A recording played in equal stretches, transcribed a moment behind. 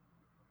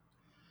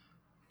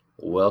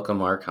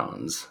Welcome,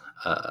 Archons.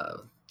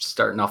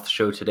 Starting off the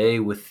show today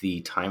with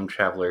the Time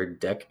Traveler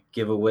deck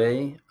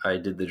giveaway. I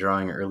did the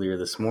drawing earlier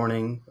this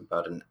morning,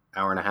 about an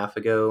hour and a half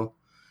ago.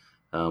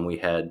 We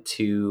had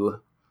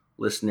 2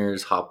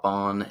 listeners hop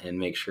on and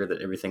make sure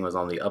that everything was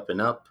on the up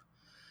and up.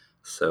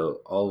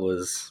 So all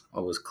was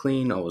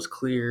clean, all was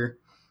clear.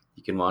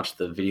 You can watch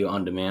the video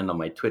on demand on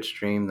my Twitch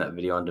stream. That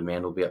video on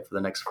demand will be up for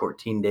the next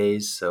 14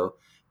 days. So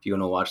if you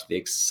want to watch the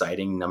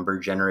exciting number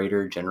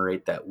generator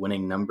generate that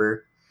winning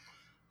number,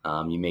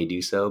 you may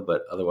do so,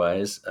 but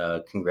otherwise,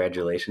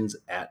 congratulations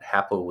at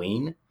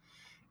Hapoween.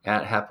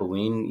 At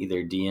Hapoween,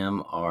 either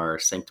DM our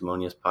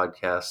Sanctimonious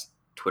Podcast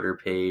Twitter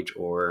page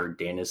or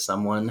Dan is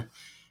someone,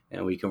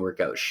 and we can work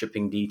out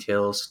shipping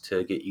details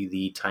to get you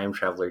the Time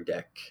Traveler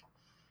deck.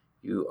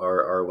 You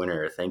are our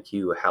winner. Thank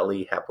you,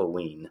 Hallie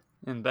Hapoween.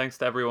 And thanks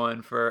to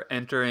everyone for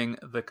entering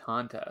the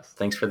contest.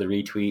 Thanks for the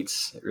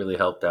retweets. It really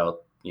helped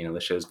out, the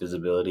show's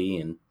visibility,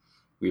 and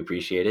we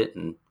appreciate it.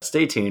 And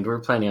stay tuned. We're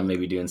planning on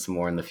maybe doing some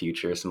more in the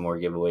future, some more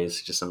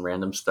giveaways, just some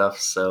random stuff.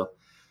 So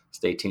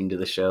stay tuned to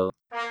the show.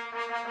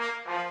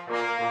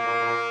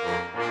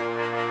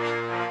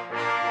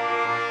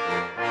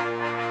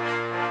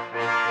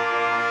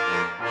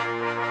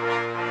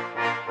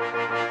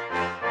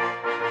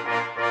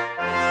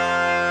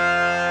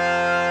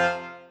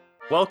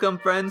 Welcome,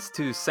 friends,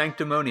 to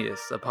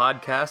Sanctimonious, a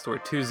podcast where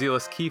 2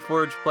 zealous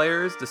Keyforge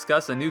players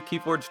discuss a new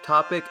Keyforge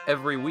topic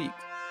every week.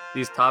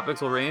 These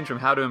topics will range from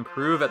how to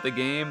improve at the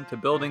game to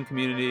building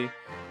community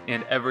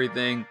and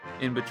everything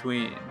in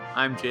between.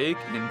 I'm Jake,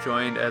 and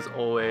joined as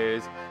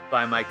always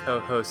by my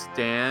co-host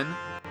Dan.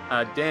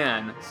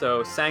 Dan,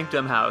 so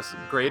Sanctum House,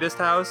 greatest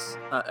house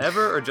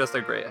ever or just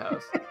a great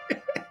house?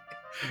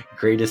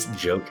 Greatest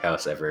joke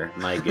house ever.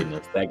 My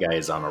goodness, that guy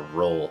is on a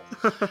roll.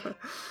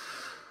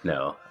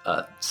 No,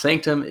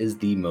 Sanctum is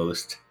the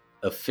most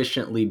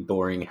efficiently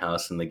boring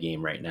house in the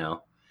game right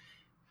now.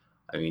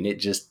 I mean,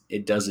 it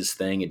does its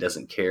thing. It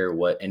doesn't care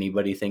what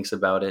anybody thinks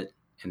about it,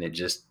 and it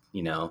just,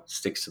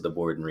 sticks to the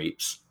board and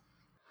reaps.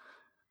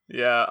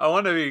 Yeah, I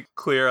want to be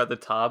clear at the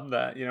top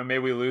that, maybe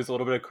we lose a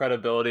little bit of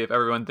credibility if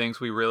everyone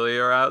thinks we really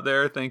are out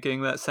there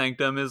thinking that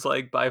Sanctum is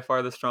like by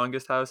far the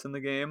strongest house in the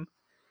game.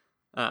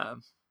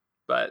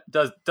 But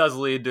does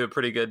lead to a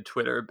pretty good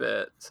Twitter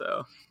bit,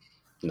 so.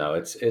 No,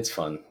 it's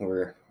fun.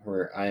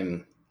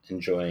 I'm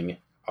enjoying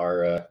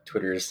our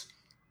Twitter's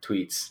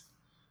tweets.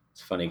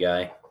 It's funny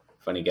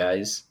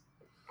guys.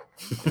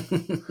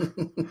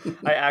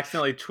 I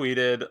accidentally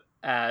tweeted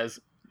as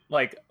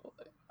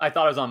I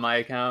thought it was on my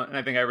account, and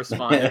I think I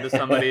responded to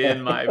somebody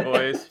in my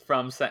voice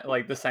from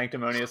the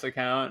Sanctimonious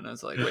account, and I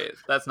was like, "Wait,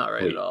 that's not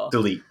right at all."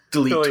 Delete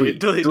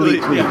tweet.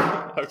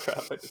 Yeah. Oh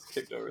crap! I just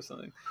kicked over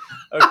something.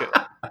 Okay.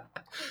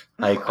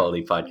 High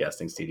quality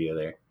podcasting studio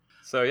there.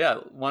 So yeah,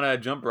 want to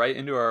jump right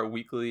into our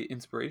weekly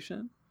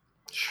inspiration?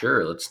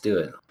 Sure, let's do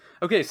it.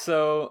 Okay,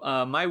 so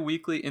my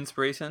weekly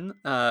inspiration,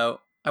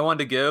 I wanted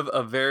to give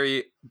a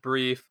very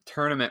brief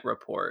tournament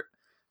report.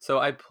 So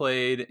I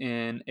played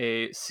in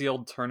a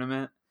sealed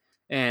tournament,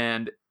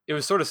 and it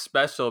was sort of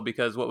special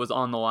because what was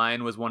on the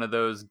line was one of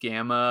those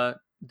Gamma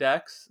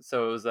decks.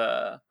 So it was,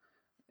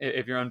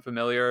 if you're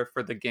unfamiliar,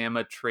 for the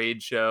Gamma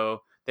trade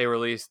show, they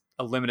released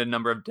a limited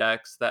number of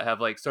decks that have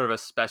sort of a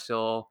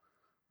special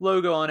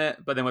logo on it,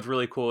 but then what's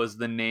really cool is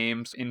the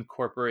names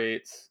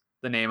incorporates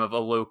the name of a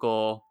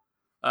local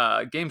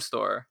game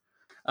store.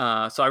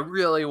 So I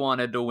really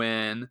wanted to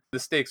win. The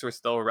stakes were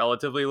still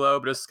relatively low,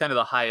 but it's kind of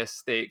the highest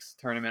stakes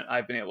tournament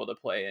I've been able to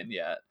play in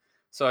yet.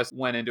 So I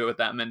went into it with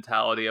that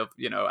mentality of,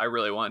 I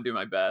really want to do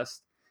my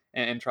best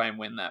and try and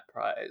win that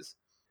prize.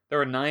 There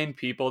were 9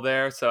 people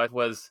there, so I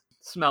was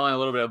smelling a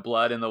little bit of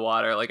blood in the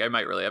water. I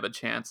might really have a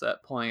chance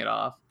at pulling it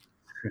off.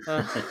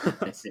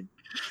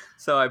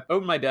 So I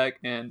opened my deck,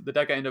 and the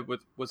deck I ended up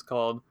with was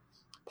called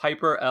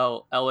Piper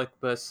L.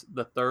 Elicbus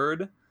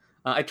III.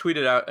 I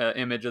tweeted out an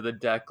image of the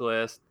deck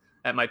list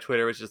at my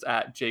Twitter, which is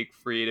at Jake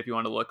Freed, if you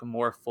want to look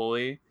more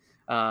fully.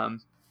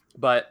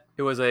 But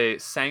it was a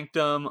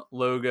Sanctum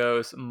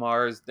Logos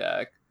Mars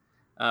deck,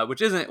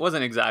 which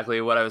wasn't exactly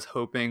what I was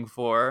hoping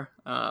for.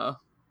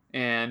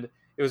 And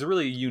it was a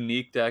really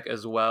unique deck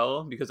as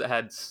well because it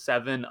had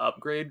 7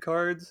 upgrade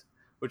cards,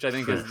 which I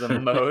think is the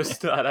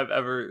most that I've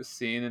ever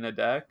seen in a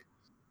deck.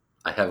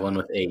 I have one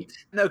with 8.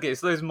 Okay,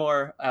 so there's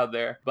more out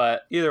there.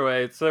 But either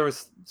way, so there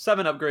was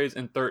 7 upgrades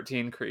and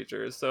 13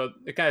 creatures. So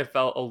it kind of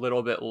felt a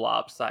little bit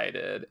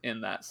lopsided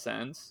in that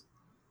sense.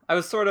 I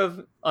was sort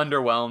of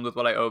underwhelmed with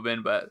what I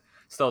opened, but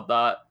still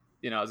thought,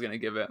 I was going to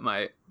give it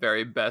my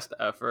very best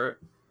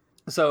effort.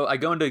 So I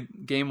go into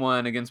game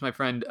 1 against my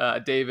friend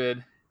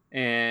David,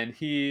 and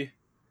he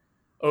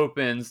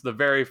opens the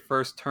very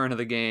first turn of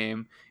the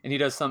game, and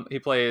he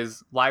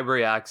plays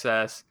Library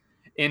Access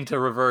into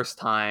Reverse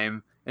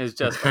Time, and is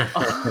just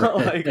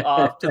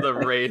off to the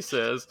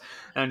races,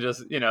 and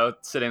just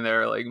sitting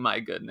there my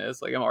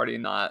goodness, I'm already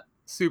not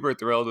super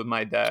thrilled with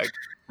my deck.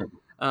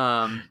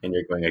 And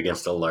you're going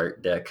against a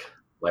Lart deck,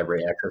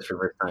 Library Access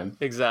Reverse Time.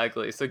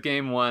 Exactly. So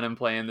game 1, I'm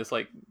playing this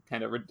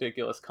kind of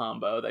ridiculous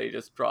combo that he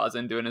just draws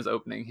into in his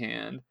opening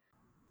hand.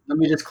 Let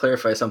me just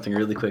clarify something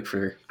really quick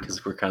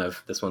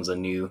because this one's a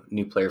new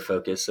player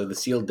focus. So the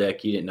sealed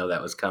deck, you didn't know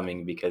that was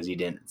coming because you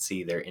didn't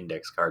see their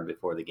index card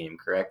before the game,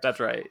 correct? That's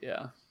right.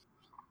 Yeah.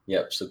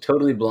 Yep. So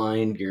totally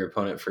blind, your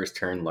opponent first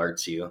turn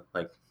larts you.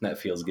 Like that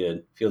feels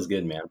good. Feels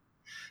good, man.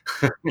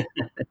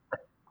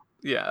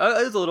 Yeah,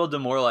 it was a little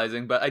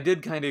demoralizing, but I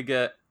did kind of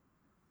get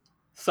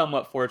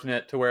somewhat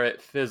fortunate to where it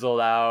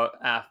fizzled out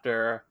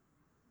after,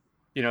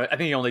 I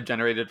think he only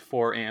generated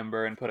 4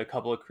 amber and put a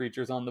couple of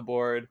creatures on the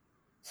board.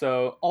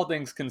 So all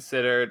things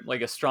considered,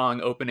 like a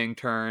strong opening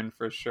turn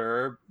for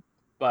sure,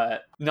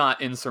 but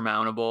not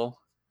insurmountable.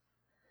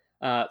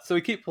 So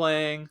we keep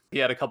playing. He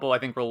had a couple, I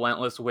think,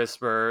 relentless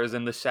whispers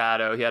in the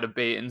shadow. He had a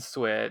bait and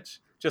switch,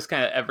 just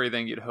kind of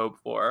everything you'd hope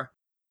for.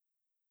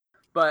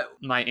 But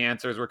my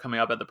answers were coming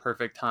up at the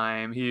perfect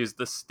time. He used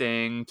the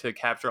sting to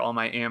capture all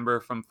my amber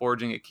from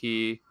forging a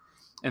key.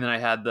 And then I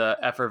had the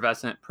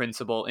effervescent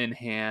principle in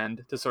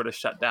hand to sort of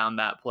shut down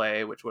that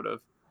play, which would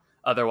have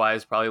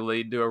otherwise probably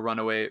led to a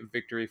runaway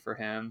victory for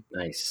him.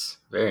 Nice.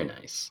 Very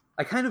nice.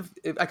 I kind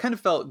of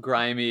felt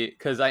grimy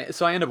because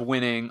I end up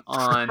winning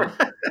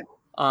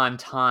on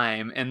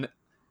time, and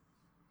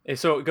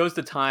so it goes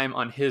to time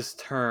on his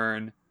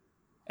turn,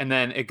 and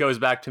then it goes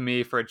back to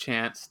me for a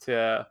chance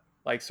to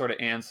like sort of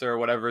answer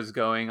whatever's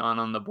going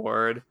on the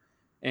board.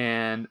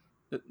 And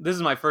this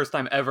is my first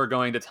time ever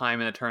going to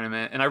time in a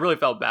tournament, and I really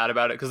felt bad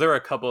about it because there were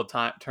a couple of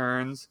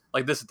turns,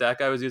 like this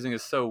deck I was using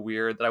is so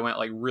weird that I went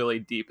like really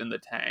deep in the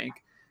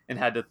tank and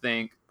had to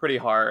think pretty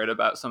hard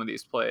about some of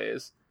these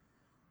plays.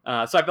 So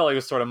I felt like it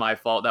was sort of my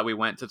fault that we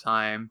went to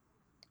time,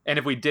 and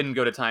if we didn't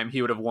go to time,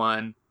 he would have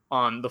won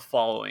on the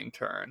following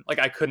turn. Like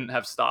I couldn't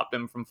have stopped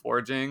him from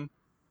forging.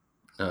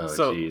 Oh,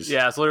 So geez.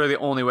 yeah, it's literally the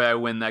only way I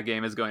win that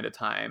game is going to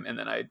time, and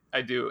then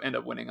I do end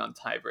up winning on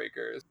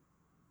tiebreakers.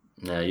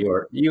 Yeah,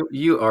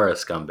 you are a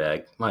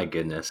scumbag. My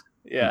goodness.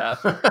 Yeah.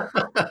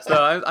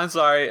 So I'm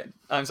sorry.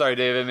 I'm sorry,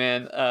 David,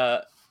 man.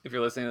 If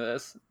you're listening to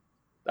this,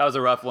 that was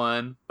a rough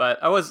one,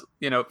 but I was,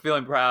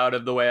 feeling proud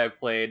of the way I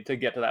played to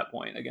get to that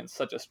point against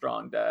such a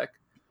strong deck.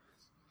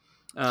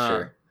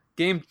 Sure.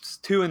 Games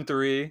 2 and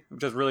 3,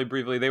 just really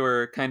briefly, they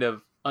were kind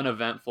of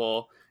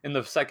uneventful. In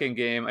the second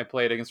game, I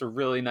played against a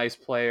really nice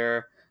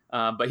player,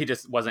 but he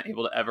just wasn't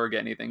able to ever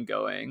get anything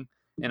going,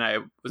 and I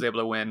was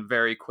able to win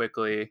very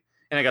quickly.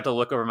 And I got to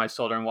look over my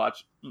shoulder and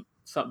watch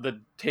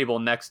the table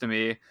next to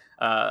me.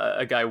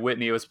 A guy,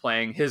 Whitney, was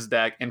playing his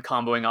deck and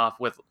comboing off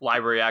with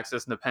Library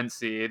Access Nepenthe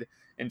Seed,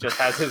 and just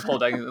has his whole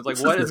deck. It's like,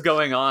 what is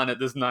going on at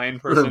this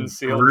 9-person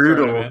sealed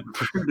tournament?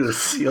 Brutal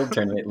sealed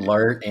tournament.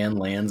 Lart and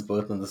lands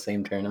both in the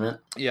same tournament.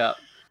 Yeah,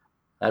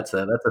 that's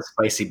a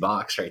spicy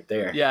box right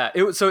there. Yeah,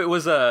 it was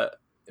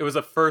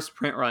a first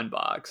print run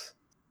box.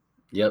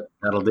 Yep,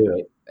 that'll do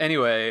it.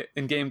 Anyway,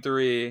 in game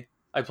 3,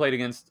 I played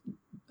against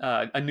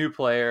a new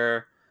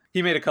player.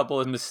 He made a couple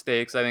of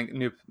mistakes I think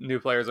new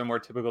players are more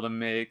typical to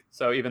make.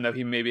 So even though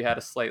he maybe had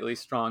a slightly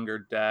stronger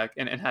deck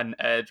and had an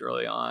edge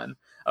early on,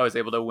 I was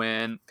able to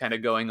win kind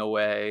of going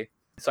away.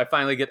 So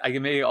I made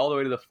it all the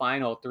way to the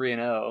final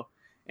 3-0.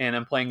 And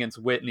I'm playing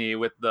against Whitney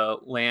with the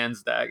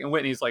lands deck. And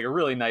Whitney's like a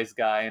really nice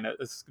guy and a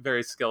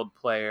very skilled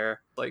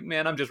player. Like,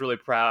 man, I'm just really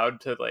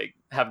proud to like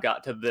have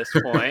got to this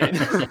point.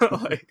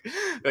 Like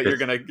that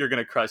you're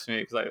gonna crush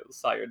me because I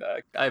saw your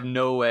deck. I have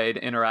no way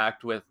to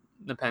interact with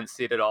Nepenthe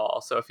Seed at all.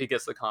 So if he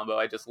gets the combo,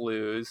 I just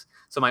lose.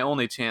 So my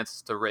only chance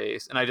is to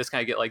race, and I just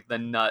kind of get like the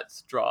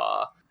nuts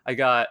draw. I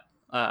got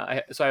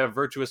I have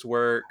Virtuous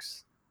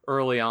Works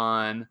early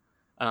on.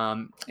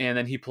 And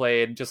then he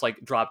played, just like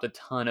dropped a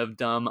ton of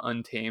dumb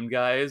Untamed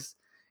guys.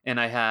 And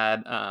I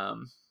had,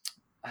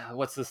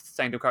 what's this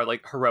Sanctum card?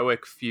 Like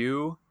Heroic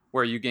Few,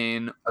 where you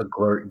gain a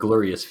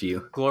glorious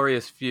few.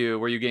 Glorious Few,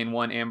 where you gain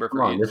 1 amber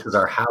for each. This is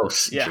our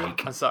house, yeah,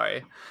 Jake. I'm sorry.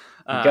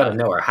 You gotta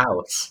know our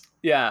house.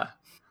 Yeah.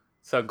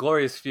 So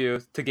Glorious Few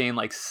to gain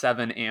like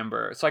 7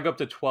 amber. So I go up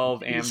to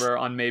 12 amber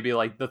on maybe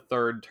like the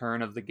 3rd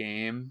turn of the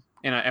game.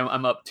 And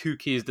I'm up 2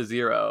 keys to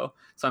 0.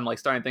 So I'm like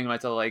starting to think to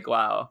myself like,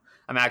 wow,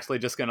 I'm actually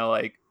just going to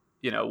like,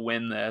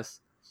 win this.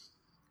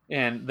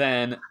 And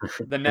then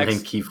the next... and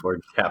then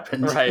Keyforge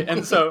happens. Right.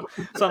 And so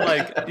I'm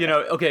like,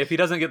 okay, if he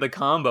doesn't get the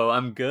combo,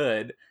 I'm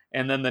good.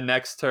 And then the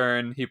next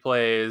turn he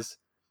plays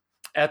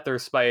Ether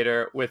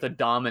Spider with a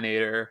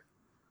Dominator,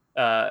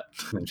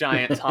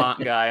 giant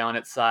taunt guy on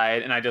its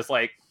side. And I just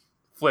like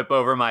flip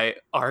over my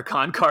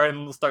Archon card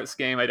and start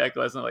scanning my deck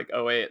list. And I'm like,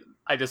 oh wait,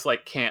 I just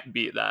like can't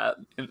beat that.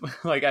 And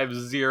like I have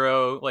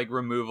 0 like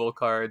removal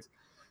cards.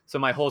 So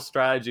my whole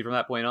strategy from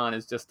that point on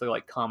is just to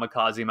like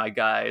kamikaze my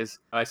guys.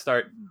 I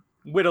start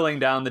whittling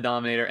down the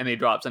Dominator, and he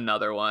drops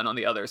another one on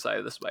the other side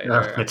of the spider.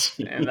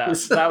 And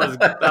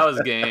that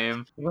was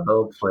game.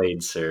 Well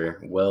played, sir.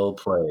 Well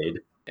played.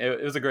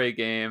 It was a great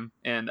game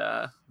and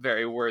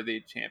very worthy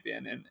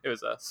champion, and it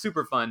was a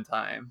super fun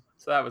time.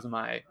 So that was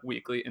my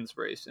weekly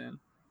inspiration.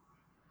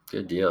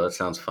 Good deal. That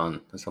sounds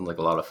fun. That sounds like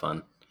a lot of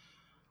fun.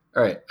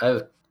 All right, I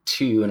have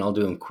 2, and I'll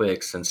do them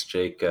quick since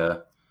Jake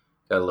got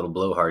a little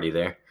blowhardy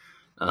there.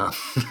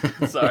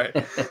 Sorry.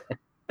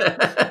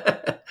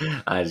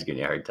 I was giving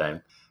you a hard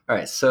time. All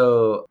right,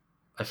 so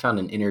I found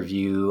an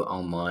interview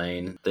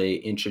online. They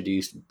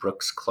introduced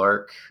Brooks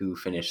Clark, who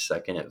finished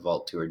second at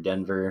Vault Tour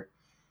Denver.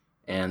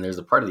 And there's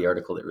a part of the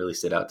article that really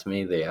stood out to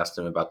me. They asked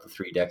him about the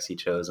 3 decks he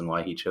chose and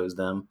why he chose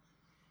them.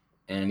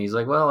 And he's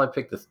like, well, I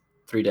picked the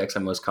 3 decks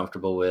I'm most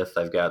comfortable with.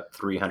 I've got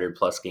 300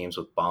 plus games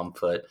with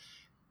Bombfoot.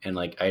 And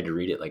like I had to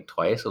read it like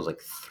twice. It was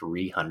like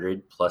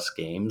 300 plus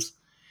games.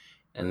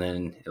 And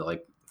then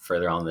like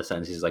further on in the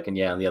sentence, he's like, and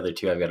yeah, and the other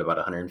 2 I've got about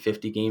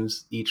 150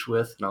 games each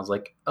with. And I was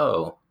like,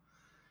 oh,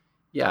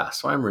 yeah,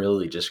 so I'm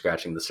really just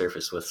scratching the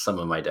surface with some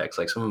of my decks.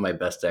 Like some of my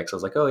best decks, I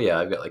was like, oh yeah,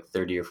 I've got like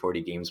 30 or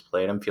 40 games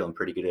played. I'm feeling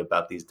pretty good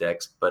about these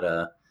decks. But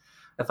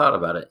I thought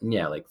about it, and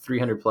yeah, like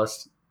 300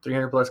 plus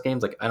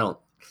games. Like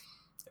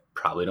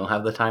probably don't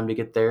have the time to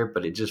get there,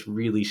 but it just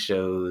really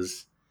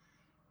shows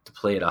to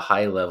play at a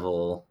high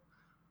level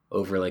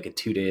over like a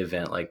 2-day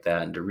event like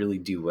that, and to really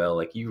do well.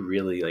 Like you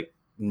really like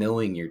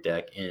knowing your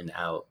deck in and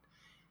out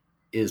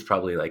is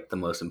probably like the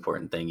most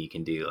important thing you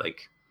can do.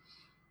 Like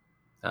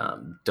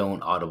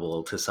don't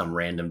audible to some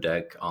random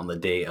deck on the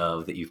day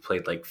of that you've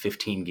played like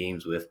 15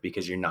 games with,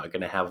 because you're not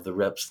going to have the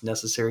reps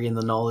necessary and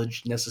the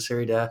knowledge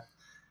necessary to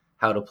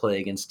how to play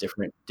against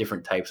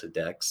different types of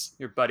decks.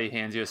 Your buddy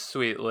hands you a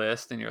sweet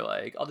list, and you're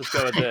like, I'll just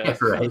go with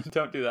this. Right.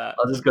 Don't do that.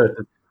 I'll just go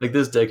with like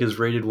this deck is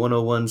rated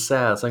 101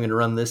 SAS. I'm going to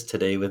run this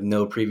today with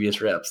no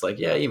previous reps. Like,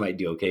 yeah, you might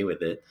do okay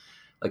with it.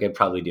 Like I'd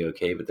probably do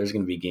okay, but there's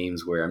going to be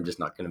games where I'm just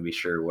not going to be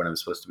sure what I'm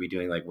supposed to be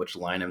doing, like which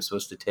line I'm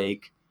supposed to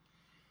take.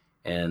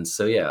 And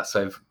so, yeah,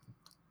 so I've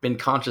been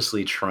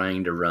consciously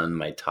trying to run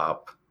my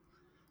top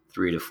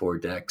 3 to 4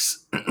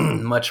 decks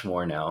much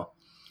more now.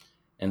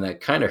 And that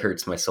kind of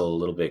hurts my soul a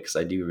little bit, because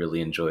I do really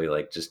enjoy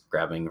like just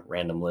grabbing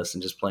random lists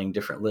and just playing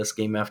different lists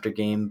game after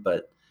game.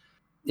 But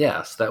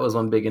yeah, so that was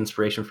one big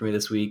inspiration for me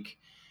this week.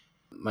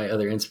 My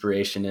other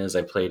inspiration is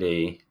I played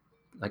a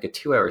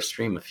 2-hour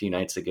stream a few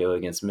nights ago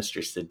against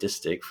Mr.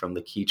 Sadistic from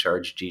the Key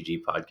Charge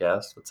GG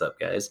podcast. What's up,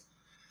 guys?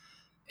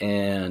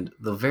 And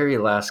the very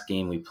last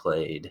game we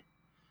played,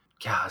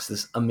 gosh,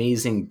 this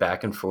amazing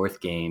back and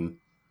forth game.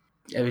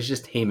 It was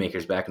just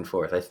haymakers back and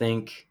forth. I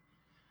think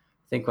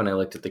when I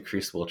looked at the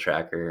Crucible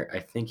tracker, I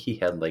think he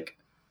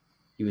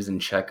was in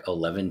check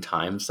 11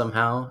 times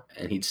somehow,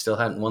 and he still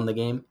hadn't won the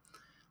game.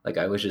 Like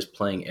I was just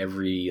playing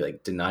every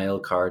like denial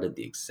card at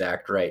the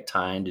exact right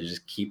time to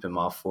just keep him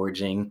off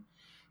forging.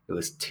 It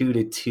was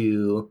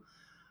 2-2.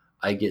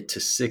 I get to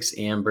 6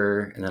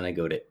 amber, and then I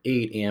go to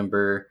 8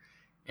 amber,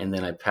 and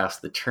then I pass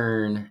the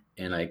turn,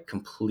 and I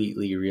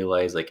completely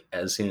realize, like,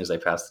 as soon as I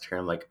pass the turn,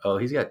 I'm like, oh,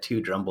 he's got 2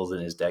 Drumbles in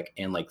his deck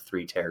and like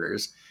 3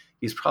 Terrors.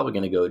 He's probably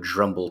going to go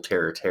Drumble,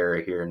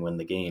 Terror here and win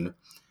the game.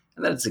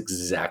 And that's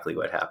exactly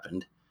what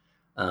happened.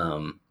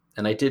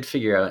 And I did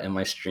figure out in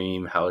my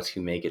stream how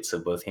to make it so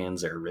both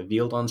hands are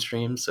revealed on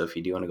stream. So if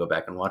you do want to go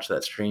back and watch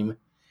that stream,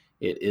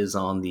 it is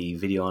on the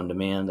video on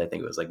demand. I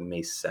think it was like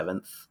May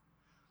 7th.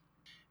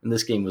 And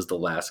this game was the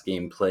last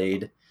game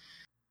played.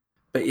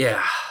 But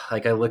yeah,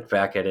 like I looked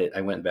back at it,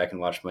 I went back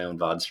and watched my own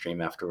VOD stream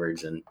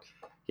afterwards, and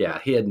yeah,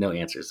 he had no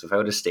answers. So if I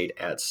would have stayed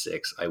at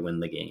 6, I win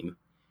the game.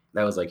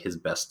 That was like his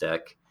best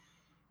deck.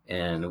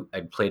 And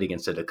I'd played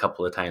against it a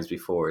couple of times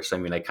before. So, I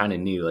mean, I kind of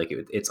knew like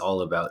it's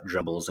all about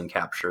Drumbles and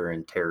capture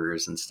and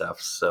terrors and stuff.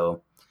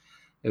 So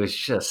it was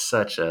just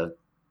such a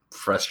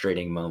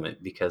frustrating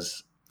moment,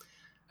 because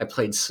I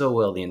played so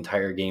well the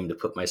entire game to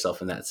put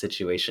myself in that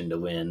situation to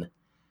win,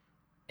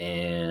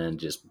 and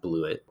just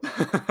blew it.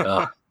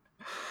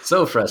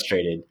 So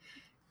frustrated,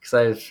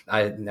 because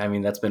I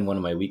mean, that's been one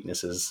of my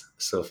weaknesses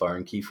so far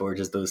in Keyforge,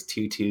 is those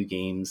 2-2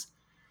 games.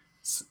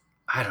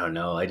 I don't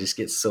know. I just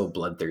get so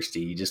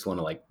bloodthirsty. You just want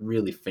to like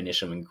really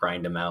finish them and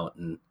grind them out.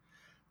 And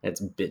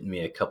it's bitten me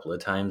a couple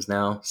of times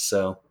now.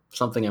 So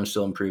something I'm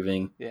still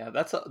improving. Yeah,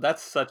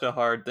 that's such a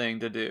hard thing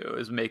to do,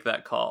 is make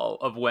that call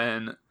of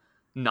when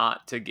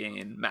not to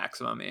gain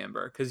maximum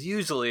amber. Because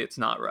usually it's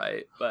not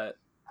right, but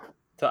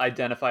to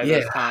identify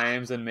those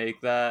times and make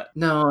that.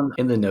 No,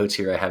 in the notes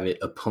here I have it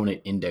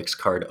opponent index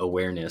card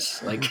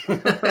awareness. Like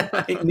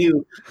I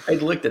knew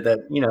I'd looked at that,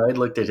 I'd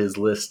looked at his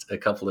list a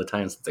couple of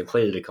times since I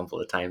played it a couple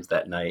of times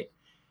that night.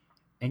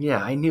 And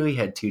yeah, I knew he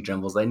had 2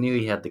 Drumbles. I knew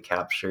he had the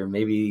capture.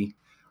 Maybe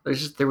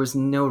there was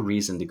no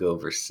reason to go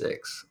over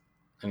 6.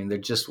 I mean, there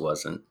just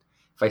wasn't.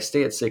 If I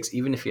stay at 6,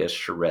 even if he has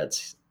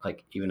shreds,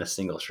 like even a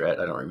single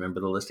shred, I don't remember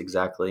the list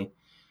exactly.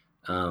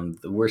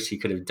 The worst he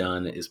could have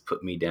done is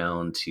put me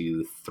down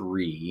to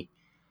 3,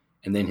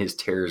 and then his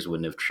terrors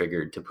wouldn't have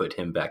triggered to put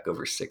him back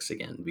over 6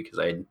 again, because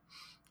I'd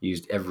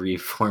used every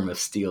form of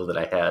steel that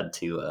I had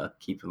to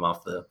keep him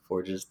off the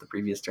forges the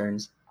previous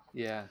turns.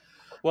 Yeah.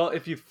 Well,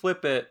 if you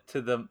flip it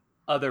to the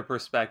other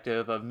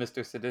perspective of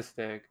Mr.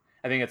 Sadistic,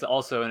 I think it's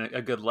also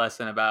a good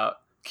lesson about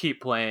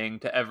keep playing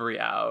to every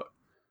out,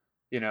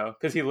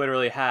 because he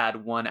literally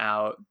had 1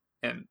 out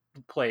and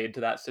played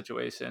to that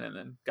situation and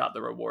then got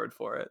the reward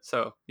for it.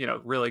 So,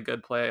 really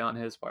good play on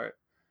his part.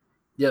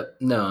 Yep.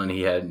 No, and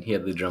he had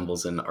the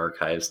Drumbles in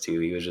archives too.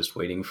 He was just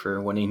waiting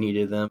for when he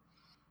needed them.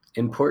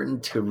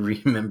 Important to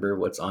remember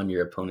what's on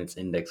your opponent's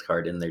index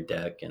card in their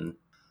deck, and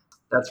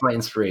that's my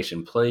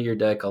inspiration. Play your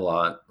deck a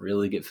lot,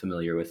 really get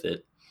familiar with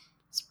it,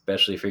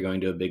 especially if you're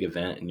going to a big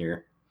event and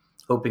you're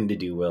hoping to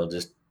do well,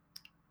 just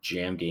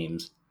jam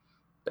games.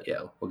 But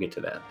yeah, we'll get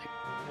to that.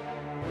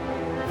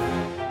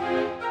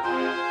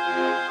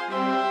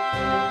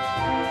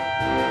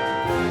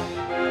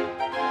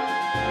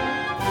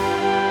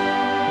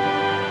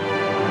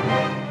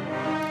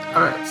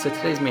 All right, so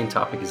today's main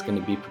topic is going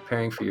to be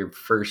preparing for your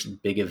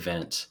first big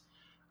event.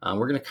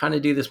 We're going to kind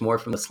of do this more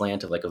from the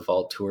slant of like a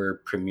Vault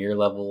Tour Premier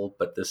level,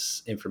 but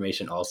this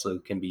information also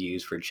can be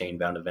used for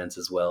chain-bound events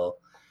as well,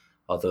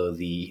 although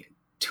the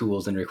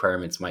tools and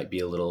requirements might be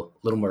a little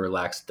more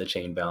relaxed at the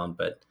chain-bound,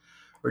 but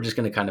we're just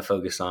going to kind of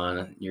focus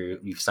on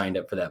you've signed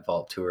up for that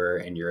Vault Tour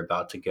and you're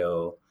about to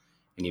go,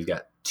 and you've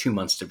got 2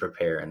 months to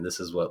prepare, and this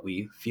is what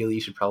we feel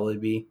you should probably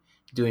be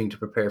doing to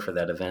prepare for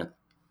that event.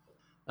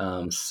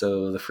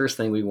 So the first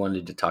thing we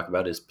wanted to talk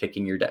about is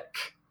picking your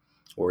deck,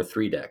 or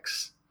 3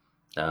 decks.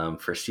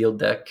 For sealed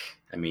deck,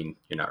 I mean,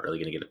 you're not really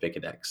going to get to pick a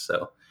deck,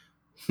 so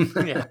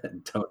Yeah.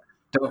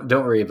 don't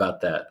worry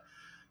about that.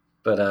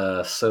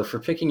 But so for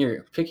picking your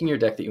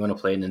deck that you want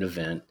to play in an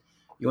event,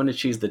 you want to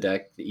choose the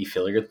deck that you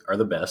feel are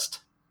the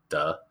best,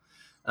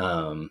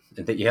 and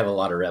that you have a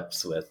lot of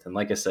reps with. And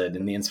like I said,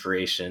 in the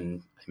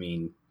inspiration, I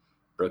mean,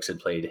 Brooks had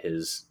played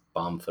his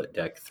Bombfoot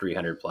deck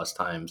 300 plus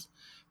times.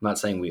 I'm not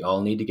saying we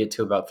all need to get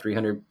to about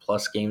 300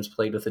 plus games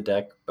played with a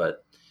deck,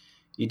 but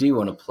you do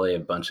want to play a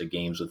bunch of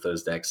games with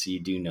those decks so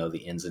you do know the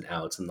ins and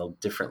outs and the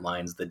different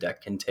lines the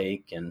deck can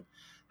take and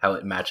how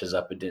it matches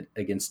up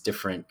against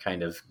different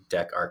kind of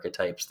deck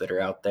archetypes that are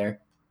out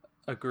there.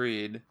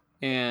 Agreed.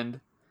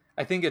 And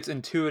I think it's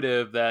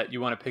intuitive that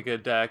you want to pick a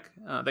deck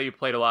that you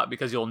played a lot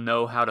because you'll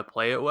know how to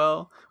play it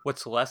well.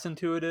 What's less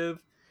intuitive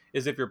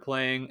is if you're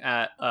playing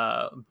at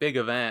a big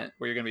event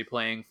where you're going to be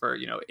playing for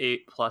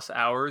 8+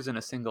 hours in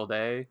a single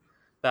day.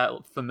 That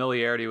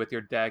familiarity with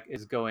your deck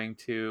is going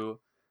to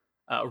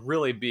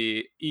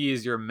really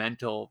ease your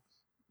mental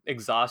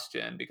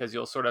exhaustion, because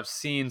you'll sort of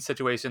seen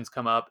situations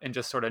come up and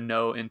just sort of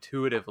know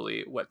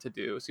intuitively what to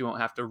do. So you won't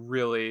have to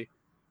really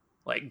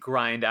like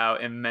grind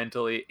out and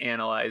mentally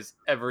analyze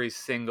every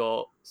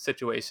single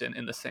situation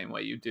in the same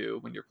way you do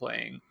when you're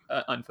playing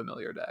an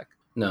unfamiliar deck.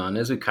 No, and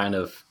as we kind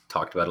of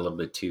talked about a little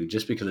bit too,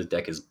 just because a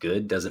deck is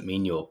good doesn't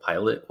mean you'll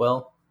pilot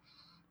well.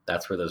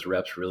 That's where those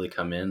reps really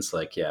come in. It's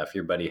like, yeah, if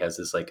your buddy has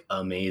this like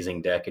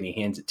amazing deck and he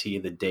hands it to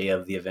you the day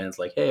of the event, it's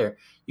like, hey,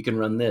 you can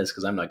run this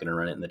because I'm not going to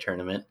run it in the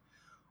tournament.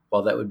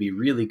 While that would be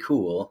really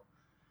cool,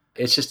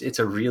 it's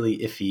a really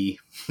iffy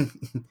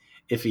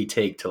iffy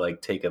take to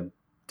like take a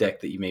deck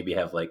that you maybe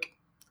have like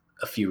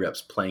a few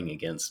reps playing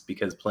against,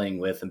 because playing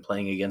with and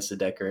playing against a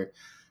deck are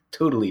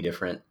totally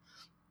different,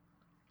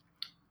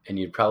 and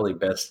you'd probably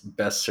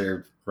best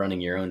serve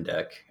running your own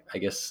deck. I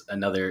guess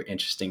another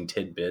interesting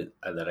tidbit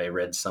that I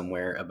read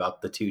somewhere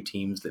about the 2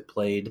 teams that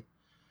played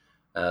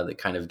that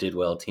kind of did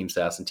well, Team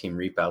SAS and Team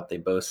Reap Out, they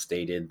both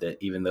stated that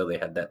even though they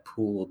had that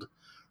pooled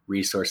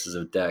resources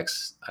of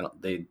decks,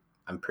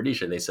 I'm pretty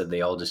sure they said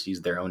they all just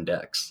used their own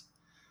decks.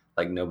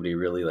 Like nobody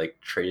really like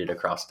traded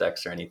across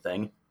decks or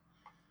anything,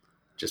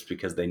 just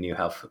because they knew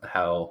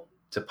how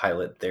to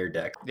pilot their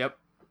deck. Yep.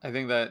 I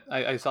think that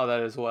I saw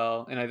that as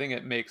well, and I think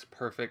it makes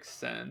perfect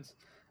sense.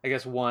 I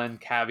guess one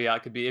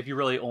caveat could be if you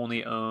really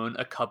only own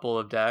a couple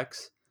of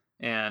decks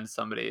and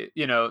somebody,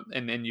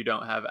 and you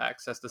don't have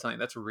access to something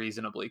that's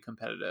reasonably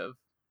competitive,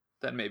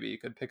 then maybe you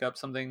could pick up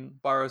something,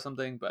 borrow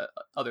something, but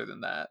other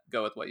than that,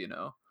 go with what you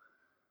know.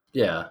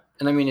 Yeah,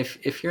 and I mean,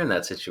 if you're in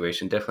that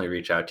situation, definitely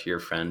reach out to your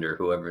friend or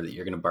whoever that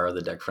you're going to borrow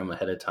the deck from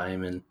ahead of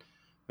time, and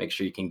make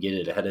sure you can get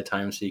it ahead of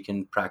time so you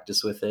can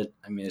practice with it.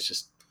 I mean,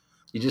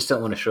 you just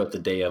don't want to show up the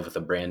day of with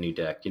a brand new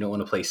deck. You don't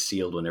want to play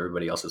sealed when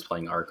everybody else is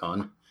playing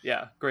Archon.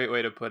 Yeah, great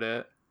way to put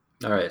it.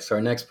 All right, so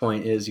our next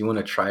point is you want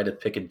to try to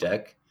pick a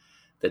deck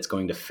that's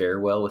going to fare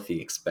well with the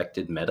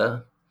expected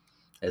meta,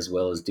 as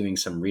well as doing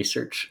some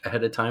research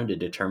ahead of time to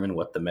determine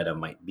what the meta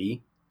might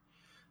be.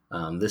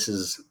 This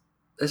is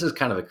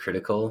kind of a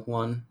critical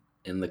one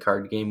in the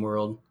card game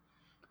world.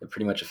 It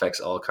pretty much affects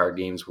all card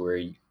games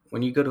where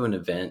when you go to an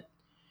event,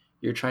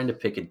 you're trying to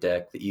pick a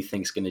deck that you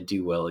think is going to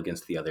do well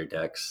against the other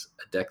decks,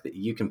 a deck that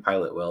you can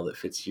pilot well that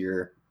fits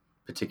your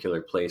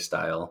particular play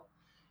style,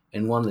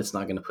 and one that's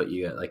not going to put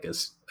you at like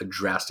a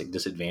drastic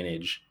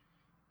disadvantage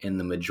in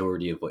the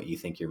majority of what you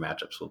think your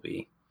matchups will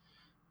be.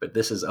 But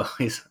this is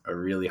always a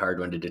really hard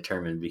one to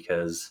determine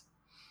because,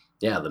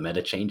 yeah, the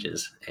meta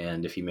changes.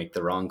 And if you make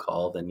the wrong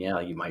call, then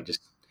yeah, you might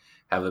just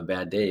have a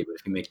bad day. But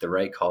if you make the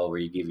right call where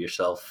you give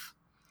yourself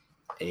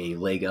a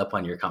leg up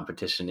on your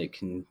competition, it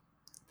can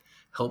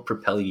help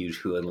propel you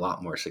to a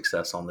lot more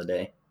success on the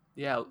day.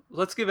 Yeah,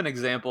 let's give an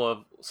example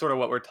of sort of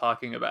what we're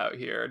talking about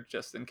here,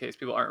 just in case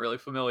people aren't really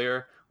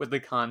familiar with the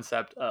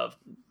concept of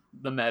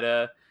the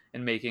meta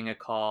and making a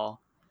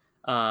call.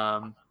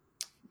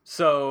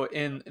 So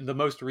in the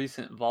most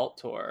recent Vault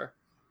Tour,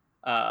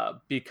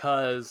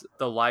 because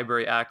the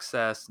library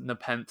access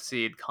Nepenthe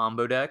Seed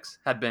combo decks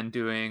had been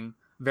doing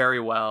very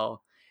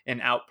well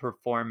and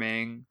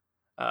outperforming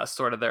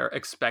sort of their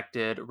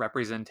expected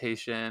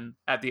representation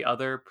at the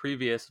other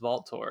previous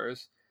Vault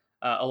Tours,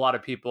 a lot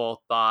of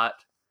people thought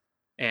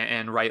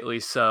and rightly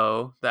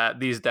so, that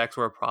these decks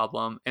were a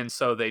problem. And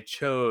so they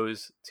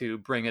chose to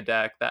bring a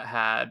deck that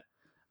had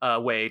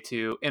a way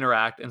to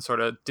interact and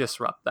sort of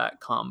disrupt that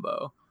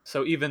combo.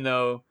 So even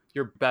though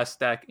your best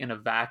deck in a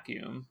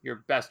vacuum,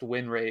 your best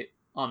win rate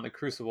on the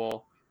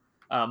Crucible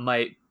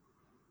might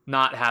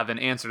not have an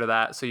answer to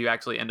that, so you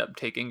actually end up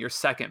taking your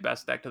second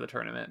best deck to the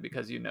tournament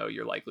because you know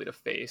you're likely to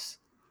face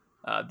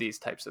these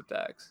types of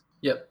decks.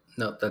 Yep,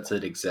 no, that's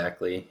it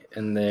exactly.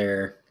 And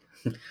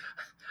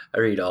I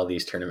read all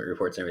these tournament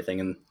reports and everything,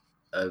 and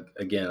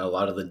again, a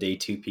lot of the day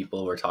two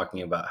people were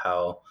talking about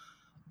how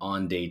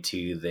on day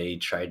two they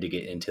tried to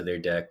get into their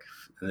deck,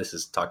 and this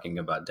is talking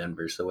about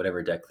Denver, so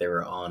whatever deck they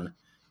were on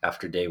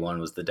after day one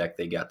was the deck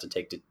they got to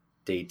take to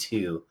day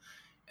two.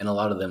 And a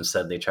lot of them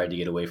said they tried to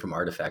get away from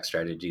artifact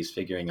strategies,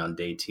 figuring on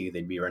day two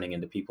they'd be running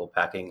into people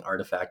packing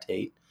artifact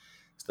hate.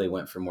 So they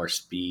went for more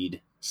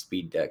speed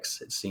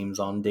decks, it seems,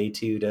 on day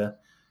two to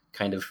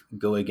kind of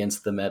go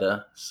against the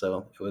meta.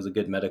 So it was a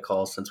good meta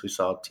call since we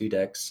saw two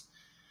decks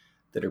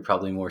that are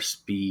probably more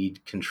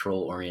speed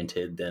control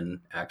oriented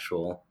than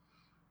actual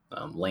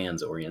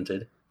lands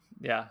oriented.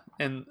 Yeah,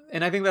 and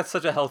I think that's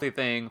such a healthy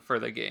thing for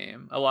the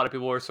game. A lot of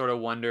people were sort of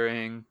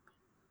wondering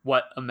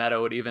what a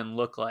meta would even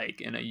look like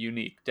in a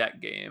unique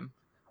deck game.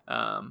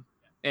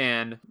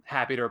 And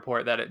happy to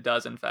report that it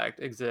does in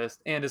fact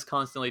exist and is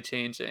constantly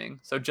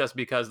changing. So just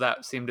because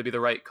that seemed to be the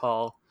right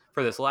call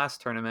for this last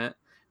tournament,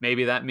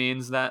 maybe that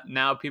means that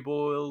now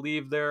people will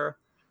leave their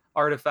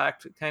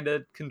artifact kind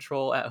of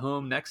control at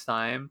home next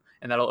time,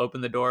 and that'll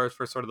open the doors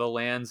for sort of the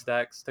lands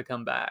decks to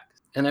come back.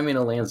 And I mean,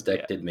 a lands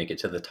deck did make it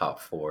to the top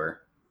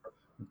four,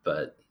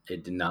 but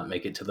it did not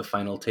make it to the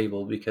final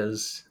table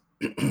because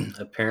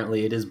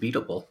apparently it is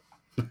beatable.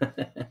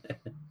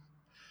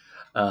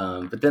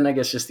 But then I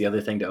guess just the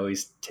other thing to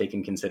always take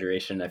in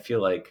consideration, I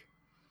feel like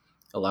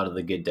a lot of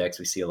the good decks,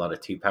 we see a lot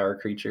of 2-power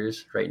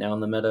creatures right now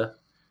in the meta.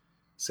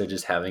 So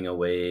just having a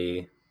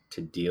way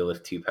to deal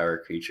with 2-power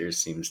creatures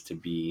seems to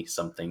be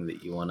something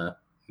that you want to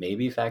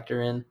maybe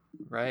factor in.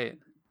 Right.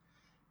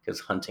 Because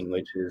Hunting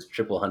Witches,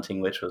 Triple Hunting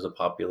Witch was a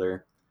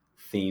popular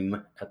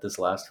theme at this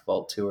last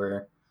Vault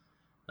Tour.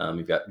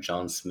 You've got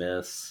John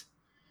Smiths.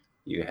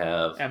 You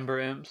have Ember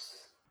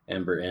Imps.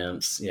 Ember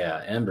Imps.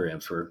 Yeah, Ember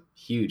Imps were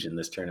huge in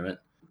this tournament.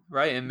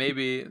 Right, and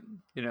maybe,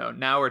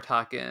 now we're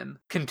talking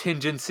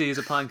contingencies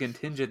upon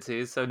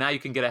contingencies, so now you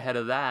can get ahead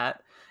of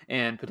that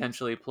and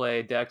potentially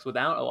play decks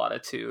without a lot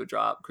of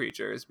 2-drop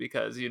creatures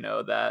because you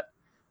know that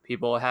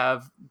people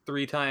have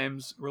 3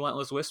 times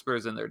Relentless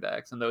Whispers in their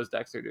decks, and those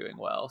decks are doing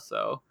well.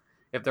 So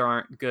if there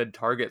aren't good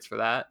targets for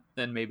that,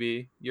 then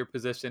maybe you're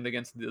positioned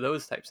against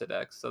those types of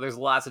decks. So there's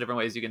lots of different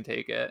ways you can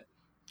take it.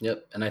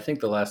 Yep, and I think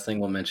the last thing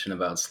we'll mention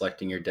about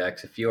selecting your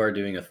decks, if you are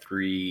doing a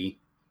three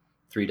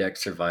deck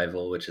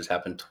survival, which has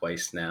happened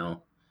twice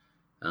now,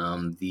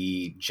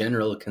 the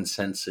general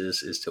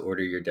consensus is to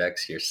order your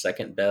decks your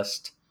second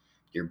best,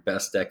 your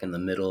best deck in the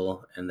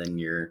middle, and then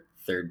your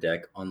third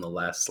deck on the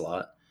last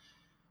slot,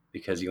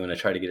 because you want to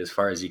try to get as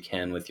far as you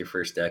can with your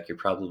first deck. You're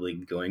probably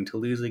going to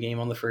lose a game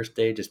on the first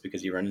day just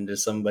because you run into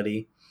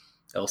somebody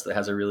else that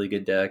has a really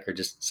good deck, or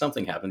just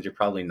something happens. You're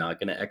probably not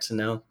going to X and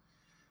O.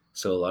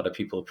 So a lot of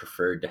people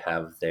preferred to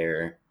have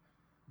their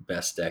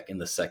best deck in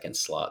the second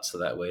slot, so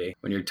that way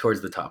when you're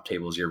towards the top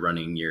tables, you're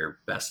running your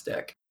best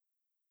deck.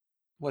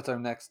 What's our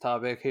next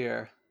topic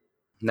here?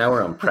 Now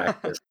we're on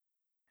practice.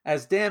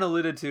 As Dan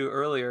alluded to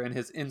earlier in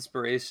his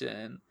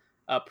inspiration,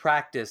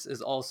 practice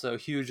is also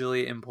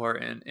hugely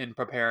important in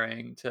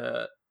preparing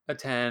to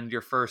attend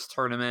your first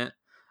tournament,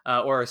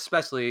 or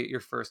especially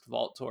your first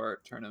Vault Tour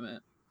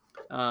tournament.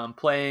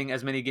 Playing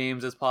as many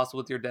games as possible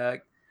with your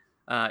deck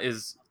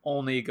is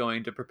only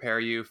going to prepare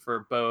you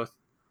for both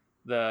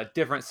the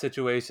different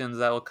situations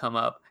that will come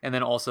up and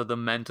then also the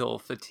mental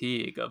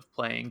fatigue of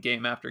playing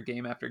game after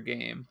game after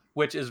game,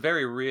 which is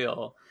very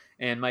real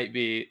and might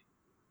be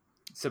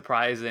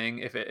surprising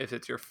if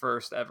it's your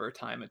first ever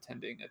time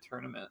attending a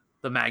tournament.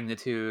 The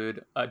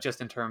magnitude,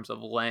 just in terms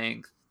of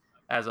length,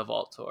 as a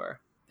Vault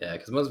Tour. Yeah,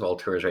 because most Vault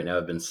Tours right now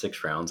have been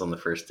 6 rounds on the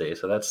first day,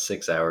 so that's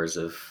 6 hours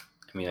of,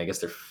 I guess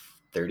they're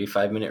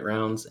 35-minute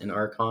rounds in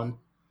Archon.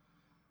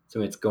 So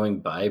it's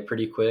going by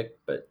pretty quick,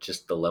 but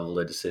just the level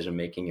of decision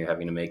making you're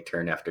having to make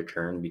turn after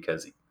turn,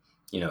 because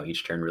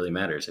each turn really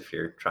matters. If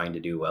you're trying to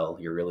do well,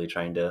 you're really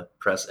trying to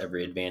press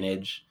every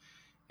advantage,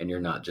 and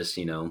you're not just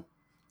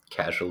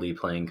casually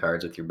playing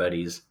cards with your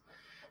buddies.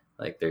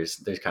 Like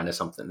there's kind of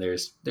something, there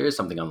is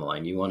something on the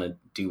line. You want to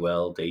do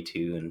well day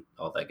 2 and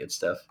all that good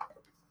stuff.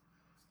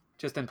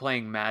 Just in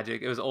playing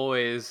Magic, it was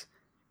always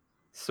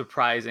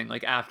surprising.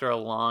 Like after a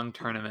long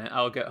tournament,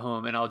 I'll get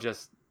home and I'll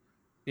just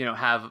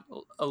have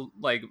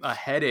a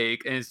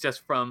headache, and it's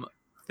just from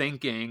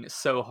thinking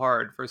so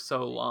hard for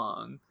so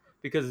long,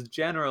 because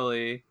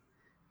generally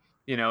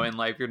in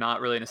life you're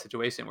not really in a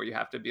situation where you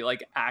have to be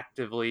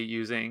actively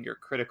using your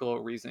critical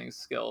reasoning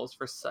skills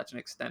for such an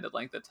extended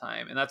length of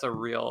time, and that's a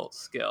real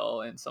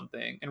skill and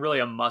something, and really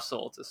a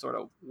muscle to sort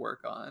of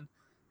work on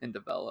and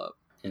develop.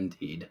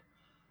 Indeed.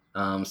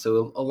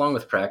 So along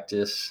with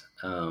practice,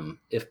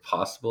 if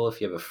possible,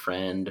 if you have a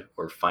friend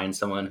or find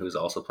someone who's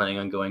also planning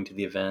on going to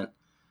the event,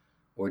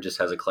 or just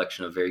has a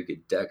collection of very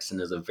good decks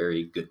and is a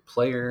very good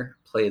player,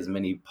 play as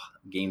many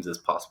games as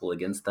possible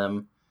against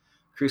them.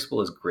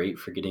 Crucible is great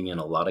for getting in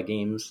a lot of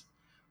games,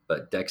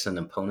 but decks and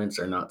opponents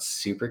are not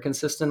super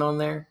consistent on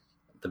there.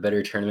 The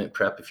better tournament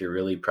prep, if you're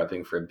really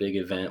prepping for a big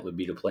event, would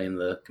be to play in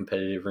the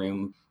competitive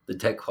room. The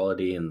deck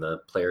quality and the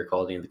player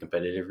quality in the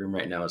competitive room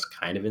right now is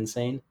kind of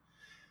insane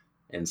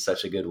in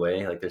such a good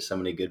way. Like there's so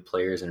many good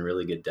players and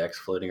really good decks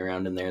floating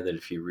around in there that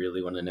if you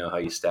really want to know how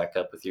you stack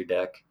up with your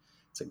deck,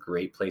 it's a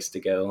great place to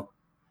go.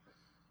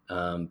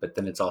 But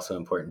then it's also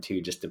important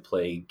too just to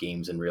play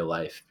games in real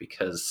life,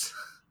 because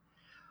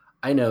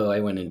I know I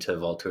went into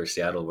Vault Tour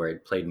Seattle where I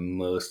played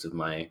most of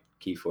my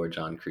Keyforge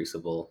on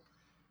Crucible,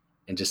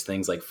 and just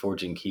things like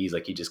forging keys,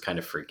 like you just kind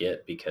of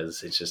forget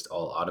because it's just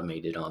all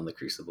automated on the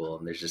Crucible,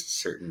 and there's just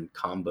certain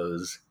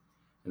combos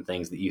and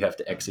things that you have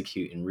to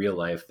execute in real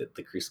life that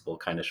the Crucible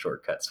kind of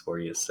shortcuts for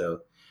you.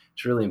 So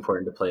it's really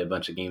important to play a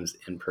bunch of games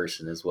in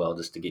person as well,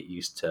 just to get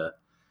used to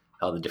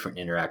how the different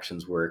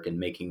interactions work and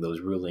making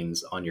those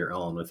rulings on your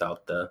own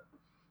without the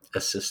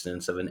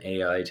assistance of an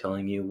AI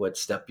telling you what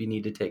step you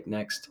need to take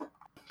next.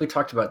 We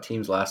talked about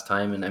teams last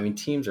time, and I mean,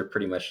 teams are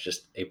pretty much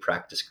just a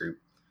practice group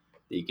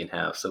that you can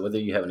have. So whether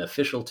you have an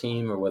official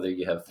team or whether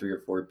you have 3 or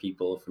 4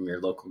 people from your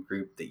local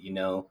group that you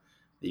know,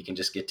 that you can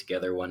just get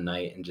together one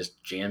night and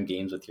just jam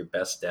games with your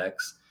best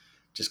decks,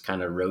 just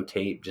kind of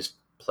rotate, just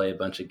play a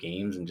bunch of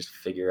games and just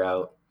figure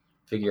out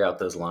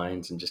those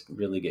lines and just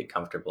really get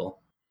comfortable.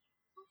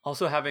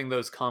 Also, having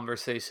those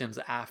conversations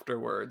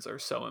afterwards are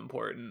so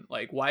important.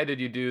 Like, why did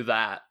you do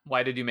that?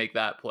 Why did you make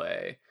that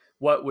play?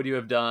 What would you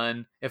have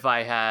done if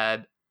I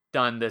had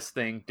done this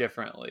thing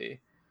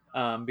differently?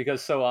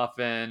 Because so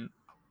often,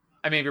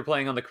 I mean, if you're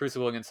playing on the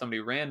Crucible against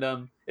somebody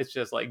random, it's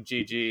just like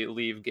GG,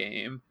 leave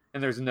game,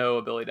 and there's no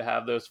ability to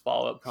have those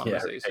follow up Yeah, right.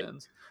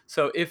 conversations.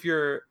 So if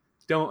you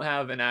don't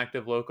have an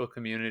active local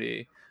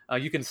community,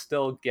 you can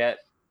still get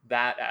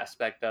that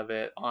aspect of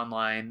it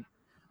online.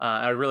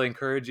 I really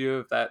encourage you,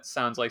 if that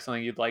sounds like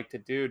something you'd like to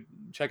do,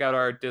 check out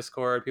our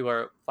Discord. People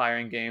are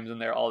firing games in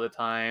there all the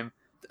time.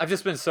 I've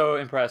just been so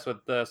impressed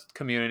with the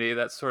community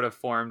that's sort of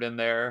formed in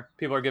there.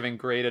 People are giving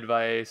great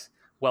advice,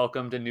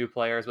 welcome to new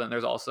players, but then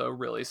there's also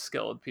really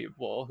skilled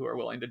people who are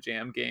willing to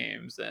jam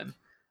games. And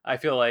I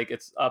feel like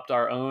it's upped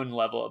our own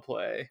level of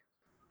play.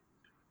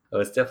 Oh,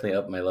 it's definitely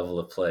up my level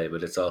of play,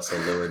 but it's also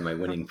lowered my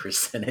winning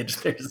percentage.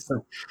 There's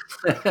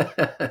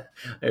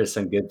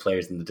some good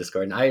players in the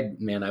Discord, and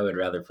I would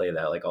rather play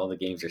that. Like all the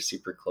games are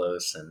super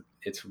close, and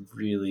it's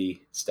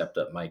really stepped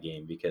up my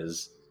game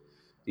because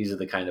these are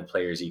the kind of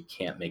players you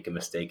can't make a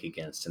mistake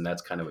against, and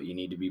that's kind of what you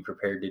need to be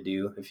prepared to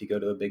do if you go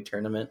to a big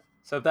tournament.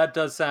 So if that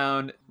does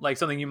sound like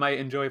something you might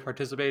enjoy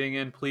participating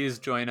in, please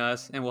join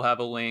us, and we'll have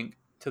a link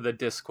to the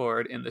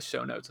Discord in the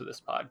show notes of this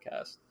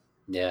podcast.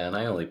 Yeah, and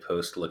I only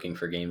post looking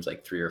for games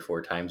like 3 or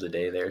 4 times a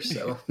day there,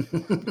 so.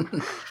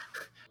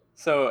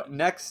 So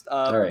next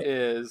All up right.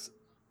 is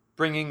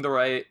bringing the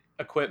right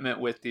equipment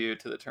with you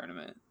to the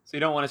tournament. So you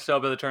don't want to show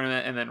up at the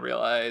tournament and then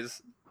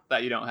realize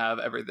that you don't have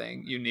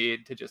everything you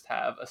need to just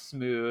have a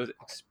smooth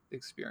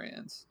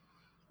experience.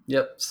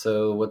 Yep.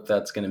 So what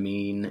that's going to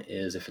mean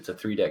is if it's a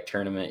 3 deck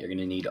tournament, you're going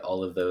to need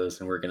all of those,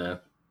 and we're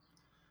gonna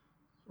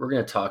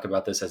talk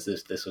about this as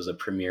if this was a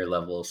premier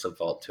level sub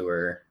Vault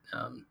Tour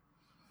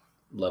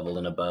level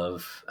and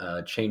above.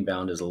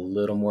 Chainbound is a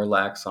little more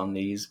lax on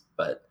these,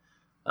 but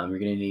you're going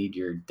to need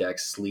your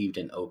decks sleeved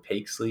in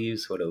opaque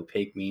sleeves. What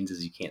opaque means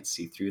is you can't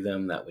see through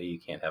them. That way you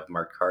can't have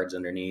marked cards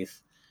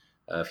underneath.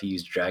 If you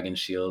use dragon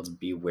shields,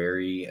 be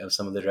wary of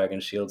some of the dragon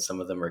shields. Some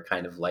of them are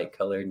kind of light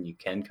colored and you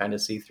can kind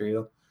of see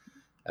through.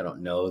 I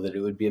don't know that it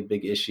would be a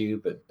big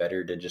issue, but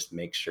better to just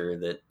make sure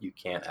that you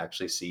can't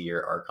actually see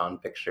your Archon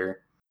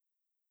picture.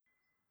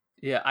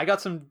 Yeah, I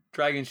got some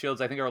dragon shields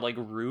I think are like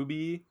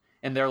ruby,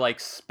 and they're like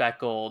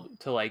speckled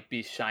to like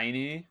be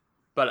shiny,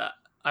 but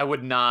I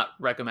would not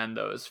recommend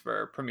those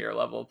for premier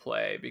level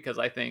play because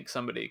I think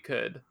somebody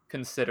could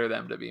consider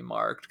them to be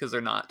marked because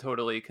they're not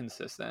totally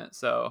consistent.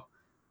 So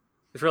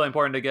it's really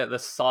important to get the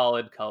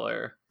solid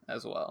color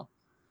as well.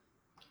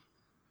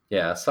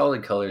 Yeah,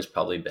 solid color is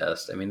probably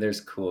best. I mean,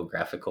 there's cool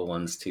graphical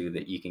ones too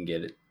that you can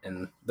get,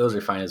 and those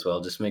are fine as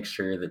well. Just make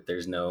sure that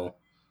there's no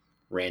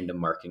random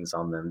markings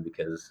on them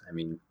because, I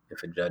mean,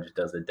 if a judge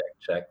does a deck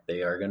check,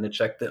 they are going to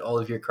check that all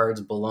of your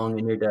cards belong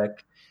in your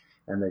deck,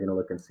 and they're going to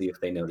look and see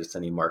if they notice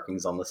any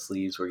markings on the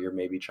sleeves where you're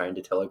maybe trying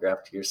to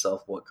telegraph to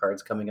yourself what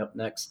card's coming up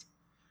next.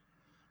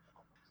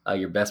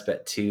 Your best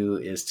bet too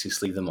is to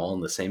sleeve them all in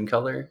the same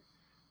color.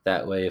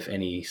 That way, if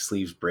any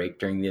sleeves break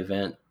during the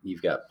event,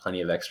 you've got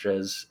plenty of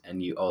extras,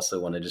 and you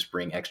also want to just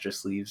bring extra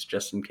sleeves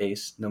just in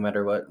case, no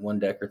matter what, 1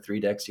 deck or 3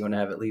 decks, you want to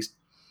have at least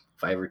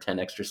 5 or 10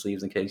 extra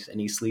sleeves in case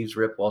any sleeves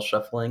rip while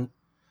shuffling,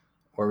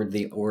 or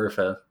if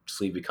a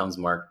sleeve becomes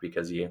marked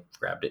because you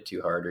grabbed it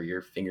too hard or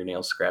your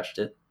fingernails scratched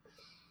it.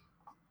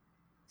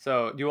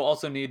 So you will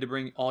also need to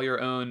bring all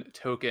your own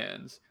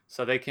tokens.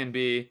 So they can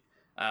be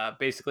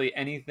Basically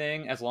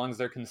anything as long as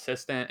they're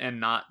consistent and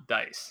not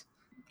dice.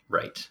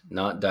 Right.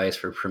 Not dice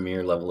for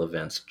premier level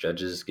events.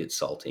 Judges get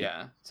salty.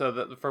 Yeah.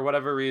 So for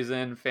whatever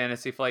reason,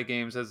 Fantasy Flight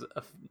Games has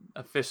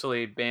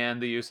officially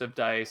banned the use of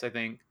dice. I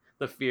think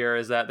the fear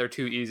is that they're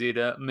too easy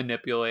to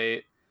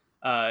manipulate,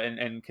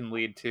 and can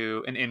lead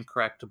to an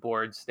incorrect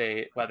board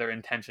state, whether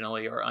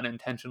intentionally or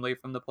unintentionally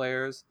from the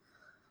players.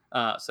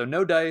 So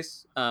no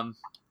dice,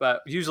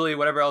 but usually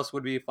whatever else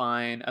would be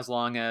fine as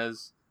long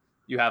as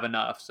you have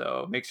enough.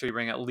 So make sure you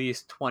bring at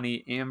least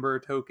 20 amber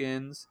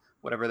tokens,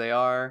 whatever they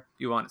are.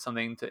 You want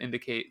something to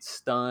indicate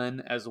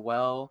stun as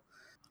well.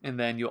 And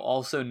then you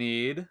also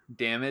need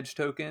damage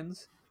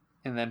tokens.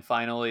 And then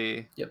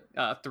finally,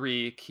 Yep.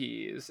 3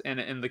 keys.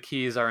 And the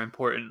keys are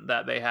important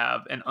that they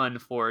have an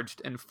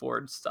unforged and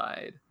forged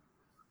side.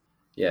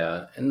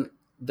 Yeah, and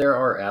there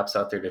are apps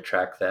out there to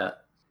track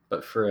that.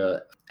 But for an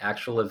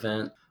actual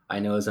event, I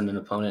know as an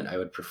opponent, I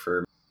would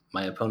prefer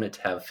my opponent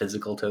to have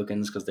physical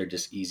tokens because they're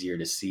just easier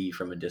to see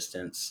from a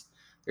distance.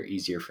 They're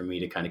easier for me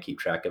to kind of keep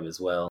track of as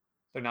well.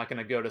 They're not going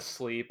to go to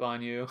sleep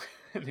on you.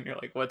 And then you're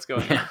like, what's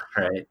going Yeah,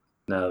 on? right.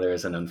 No, there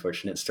was an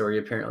unfortunate story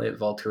apparently at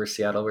Vault Tour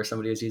Seattle where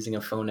somebody was using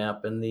a phone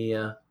app and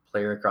the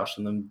player across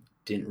from them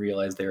didn't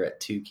realize they were at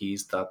 2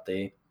 keys, thought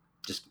they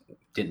just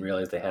didn't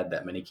realize they had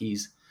that many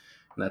keys.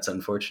 And that's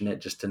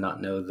unfortunate just to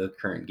not know the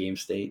current game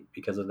state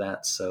because of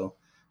that. So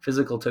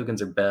physical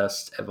tokens are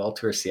best. At Vault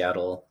Tour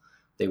Seattle,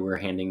 they were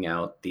handing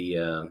out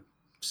the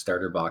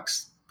starter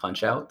box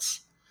punch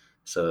outs.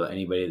 So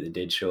anybody that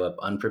did show up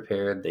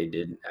unprepared, they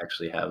did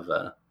actually have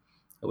a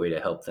way to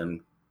help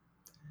them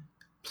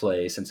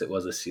play since it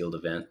was a sealed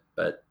event,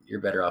 but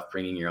you're better off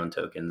bringing your own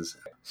tokens.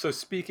 So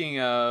speaking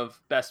of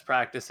best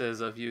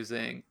practices of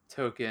using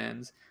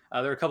tokens,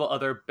 there are a couple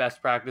other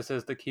best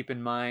practices to keep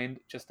in mind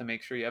just to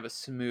make sure you have a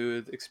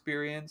smooth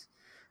experience.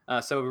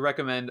 So we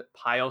recommend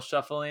pile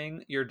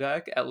shuffling your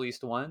deck at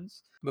least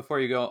once before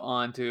you go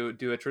on to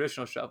do a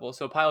traditional shuffle.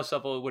 So pile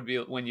shuffle would be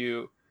when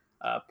you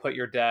put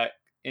your deck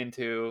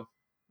into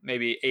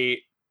maybe 8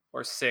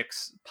 or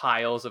 6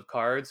 piles of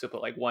cards. So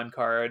put like one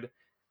card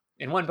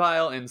in one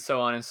pile and so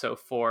on and so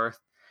forth.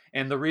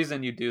 And the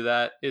reason you do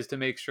that is to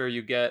make sure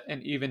you get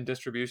an even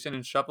distribution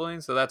in shuffling.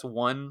 So that's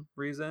one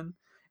reason.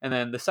 And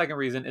then the second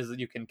reason is that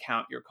you can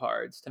count your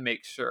cards to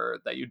make sure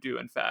that you do,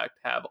 in fact,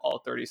 have all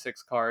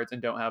 36 cards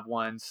and don't have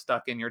one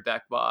stuck in your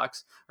deck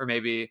box or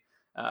maybe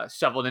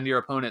shoveled into your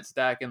opponent's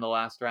deck in the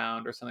last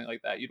round or something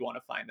like that. You'd want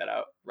to find that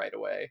out right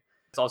away.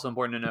 It's also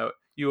important to note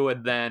you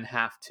would then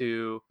have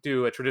to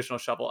do a traditional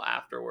shuffle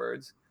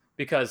afterwards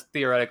because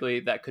theoretically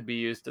that could be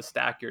used to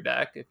stack your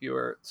deck if you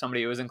were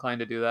somebody who was inclined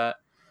to do that.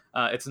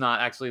 It's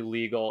not actually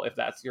legal if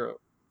that's your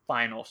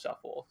final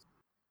shuffle.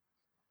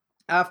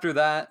 After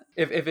that,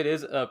 if it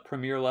is a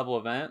premier level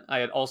event,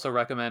 I'd also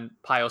recommend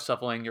pile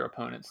shuffling your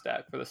opponent's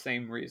deck for the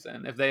same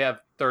reason. If they have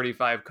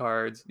 35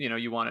 cards,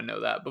 you want to know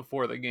that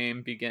before the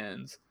game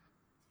begins,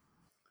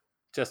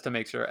 just to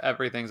make sure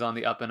everything's on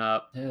the up and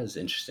up. That is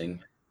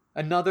interesting.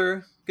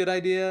 Another good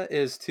idea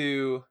is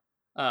to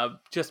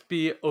just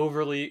be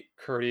overly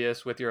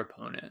courteous with your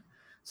opponent.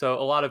 So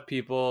a lot of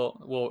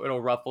people it'll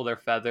ruffle their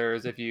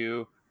feathers if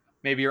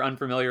maybe you're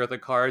unfamiliar with the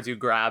cards, you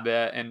grab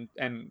it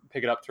and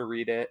pick it up to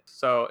read it.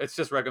 So it's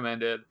just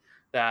recommended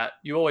that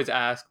you always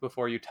ask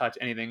before you touch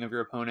anything of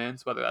your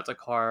opponent's, whether that's a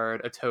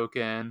card, a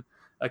token,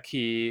 a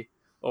key,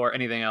 or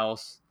anything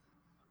else.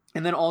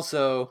 And then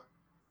also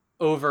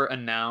over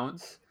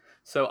announce.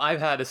 So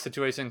I've had a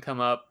situation come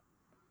up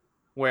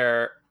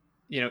where,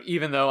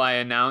 even though I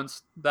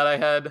announced that I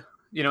had,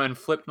 and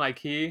flipped my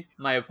key,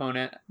 my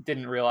opponent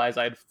didn't realize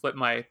I'd flipped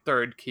my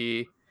third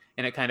key,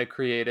 and it kind of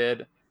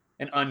created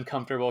an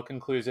uncomfortable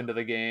conclusion to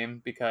the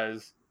game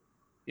because,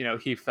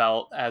 he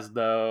felt as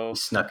though You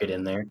snuck it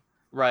in there.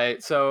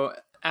 Right. So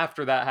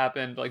after that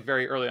happened, like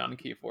very early on in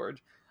Keyforge,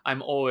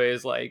 I'm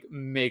always like,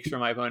 make sure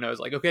my opponent knows,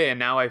 like, okay, and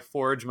now I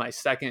forge my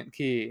second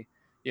key,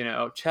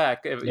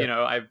 check if, Yep.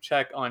 I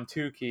check on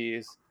 2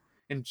 keys,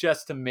 and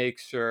just to make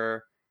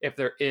sure if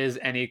there is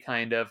any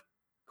kind of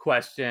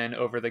question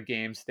over the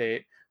game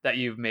state that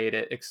you've made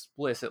it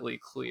explicitly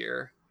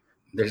clear.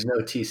 There's no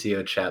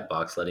TCO chat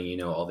box letting you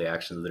know all the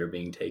actions that are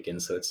being taken,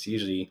 so it's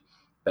usually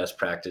best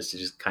practice to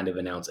just kind of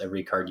announce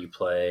every card you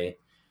play,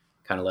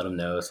 kind of let them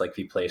know. It's like if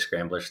you play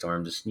Scrambler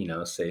Storm, just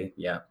say,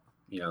 yeah,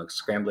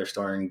 Scrambler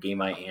Storm,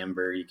 game I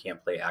Amber, you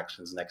can't play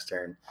actions next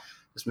turn.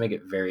 Just make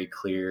it very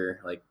clear,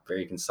 like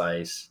very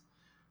concise.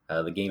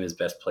 The game is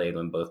best played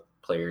when both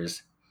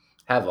players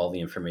have all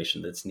the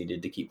information that's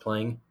needed to keep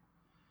playing.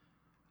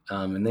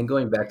 And then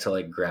going back to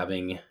like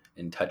grabbing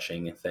and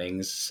touching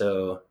things.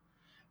 So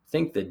I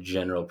think the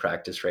general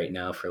practice right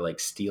now for like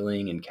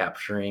stealing and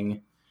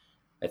capturing,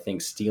 I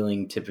think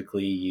stealing,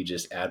 typically you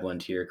just add one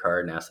to your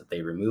card and ask that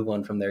they remove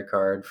one from their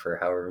card for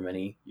however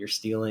many you're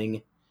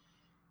stealing.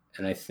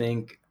 And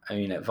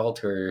at Vault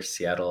Tour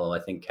Seattle, I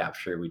think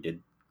capture, we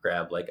did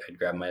I'd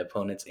grab my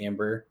opponent's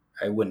amber.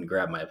 I wouldn't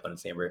grab my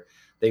opponent's amber.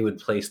 They would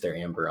place their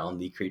amber on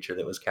the creature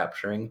that was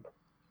capturing.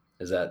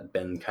 Has that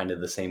been kind of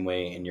the same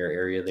way in your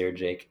area there,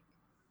 Jake?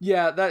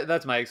 Yeah,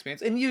 that's my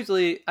experience. And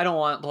usually I don't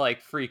want to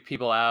like freak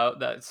people out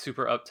that's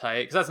super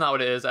uptight because that's not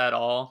what it is at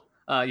all.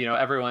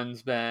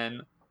 Everyone's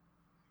been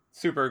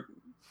super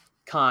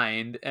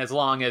kind as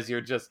long as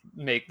you're just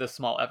make the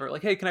small effort.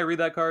 Like, hey, can I read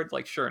that card?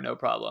 Like, sure, no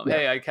problem. Yeah.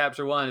 Hey, I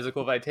capture one. Is it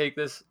cool if I take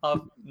this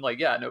off? Like,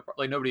 yeah, no,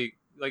 like nobody,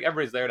 like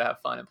everybody's there to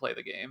have fun and play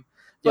the game.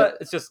 But Yep.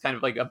 it's just kind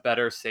of like a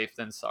better safe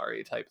than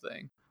sorry type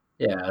thing.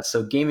 Yeah.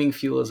 So gaming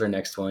fuel is our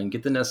next one.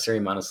 Get the necessary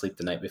amount of sleep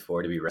the night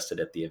before to be rested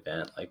at the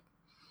event. Like,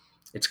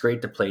 it's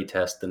great to play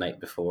test the night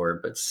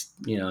before, but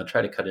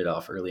try to cut it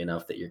off early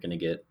enough that you're going to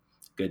get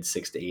good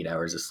 6 to 8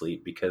 hours of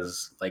sleep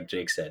because, like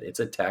Jake said,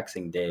 it's a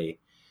taxing day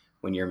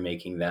when you're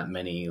making that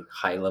many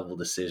high level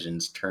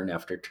decisions turn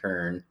after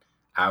turn,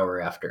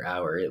 hour after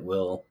hour. It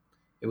will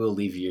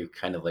leave you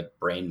kind of like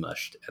brain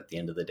mushed at the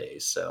end of the day.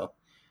 So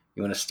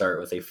you want to start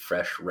with a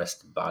fresh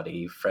rested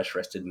body, fresh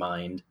rested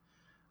mind.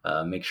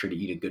 Make sure to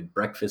eat a good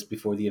breakfast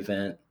before the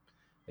event.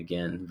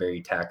 Again,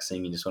 very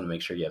taxing. You just want to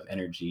make sure you have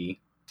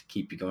energy to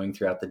keep you going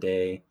throughout the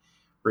day.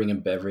 Bring a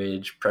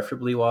beverage,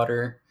 preferably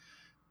water,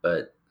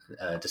 but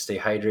to stay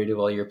hydrated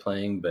while you're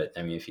playing. But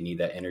I mean, if you need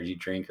that energy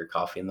drink or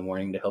coffee in the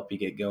morning to help you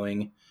get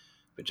going,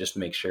 but just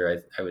make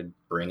sure I would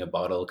bring a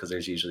bottle because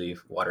there's usually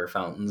water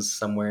fountains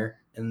somewhere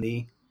in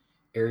the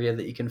area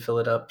that you can fill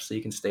it up so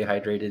you can stay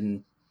hydrated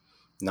and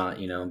not,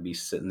 be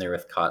sitting there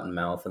with cotton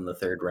mouth in the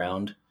third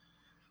round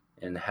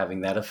and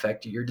having that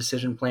affect your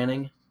decision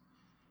planning.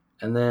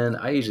 And then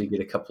I usually get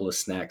a couple of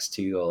snacks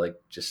too. I'll like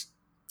just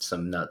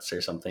some nuts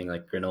or something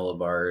like granola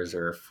bars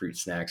or fruit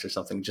snacks or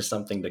something, just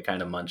something to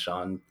kind of munch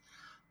on.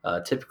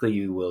 Typically,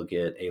 you will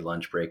get a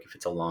lunch break if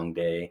it's a long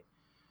day,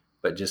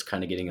 but just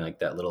kind of getting like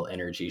that little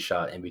energy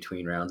shot in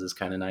between rounds is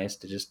kind of nice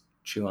to just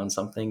chew on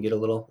something, get a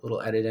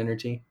little added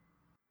energy.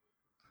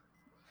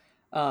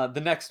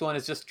 The next one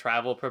is just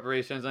travel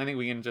preparations. I think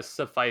we can just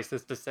suffice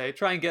this to say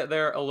try and get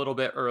there a little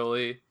bit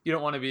early. You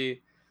don't want to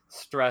be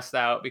stressed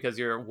out because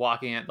you're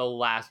walking at the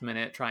last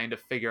minute trying to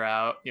figure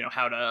out,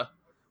 how to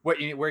where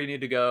you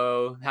need to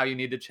go, how you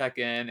need to check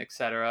in,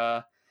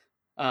 etc.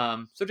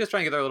 So just try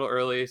and get there a little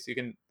early so you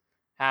can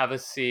have a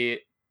seat,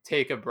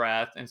 take a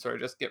breath, and sort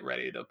of just get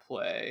ready to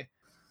play.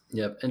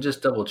 Yep, and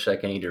just double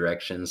check any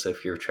directions. So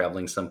if you're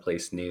traveling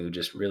someplace new,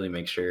 just really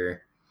make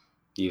sure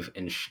you've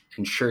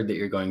ensured that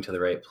you're going to the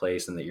right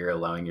place and that you're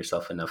allowing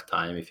yourself enough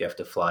time. If you have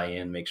to fly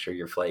in, make sure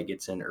your flight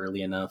gets in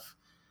early enough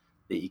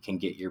that you can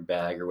get your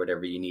bag or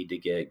whatever you need to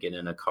get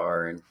in a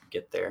car and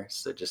get there.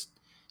 So just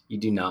you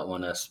do not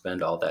want to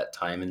spend all that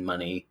time and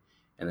money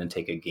and then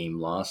take a game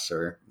loss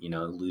or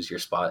lose your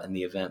spot in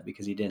the event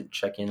because you didn't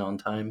check in on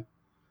time.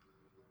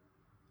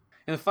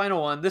 And the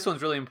final one, this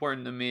one's really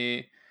important to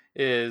me,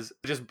 is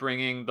just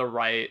bringing the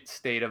right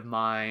state of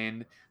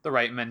mind, the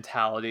right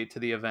mentality to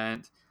the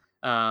event.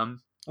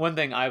 One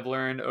thing I've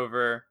learned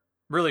over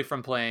really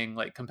from playing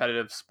like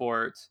competitive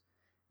sports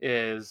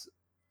is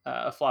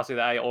a philosophy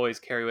that I always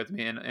carry with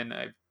me, and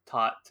I've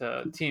taught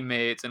to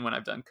teammates and when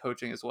I've done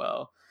coaching as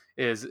well.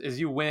 Is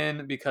you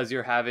win because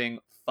you're having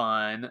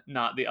fun,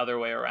 not the other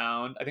way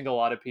around. I think a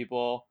lot of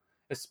people,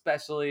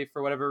 especially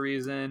for whatever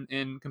reason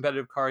in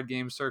competitive card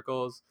game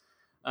circles,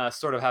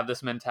 sort of have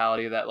this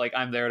mentality that like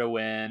I'm there to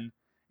win,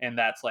 and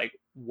that's like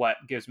what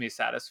gives me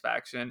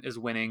satisfaction is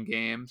winning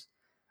games.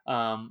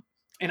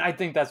 And I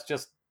think that's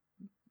just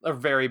a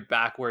very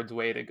backwards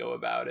way to go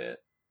about it.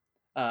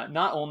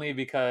 Not only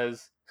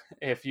because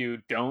if you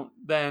don't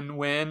then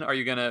win,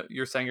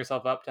 you're setting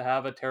yourself up to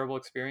have a terrible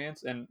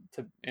experience, and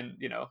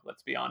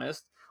let's be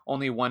honest,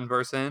 only one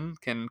person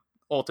can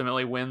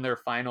ultimately win their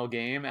final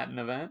game at an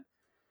event.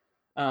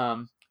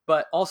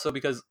 But also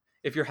because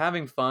if you're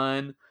having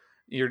fun,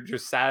 you're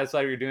just satisfied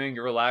what you're doing,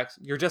 you're relaxed,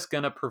 you're just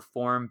gonna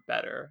perform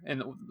better.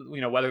 And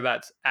whether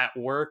that's at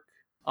work,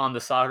 on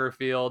the soccer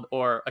field,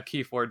 or a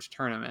Keyforge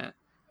tournament,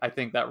 I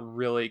think that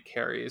really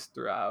carries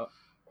throughout.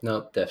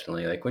 Nope,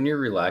 definitely. Like when you're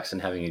relaxed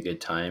and having a good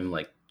time,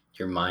 like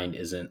your mind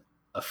isn't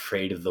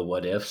afraid of the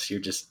what ifs. You're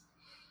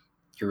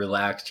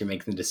relaxed, you're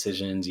making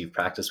decisions, you've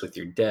practiced with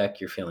your deck,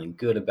 you're feeling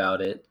good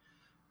about it.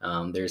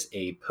 There's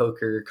a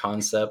poker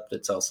concept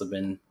that's also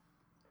been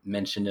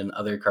mentioned in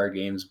other card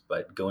games,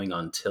 but going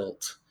on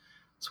tilt.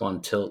 So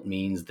on tilt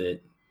means that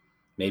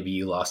maybe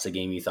you lost a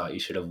game you thought you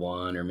should have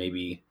won, or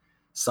maybe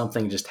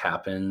something just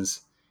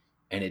happens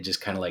and it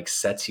just kind of like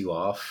sets you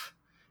off.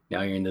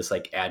 Now you're in this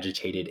like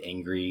agitated,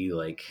 angry,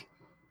 like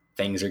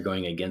things are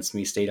going against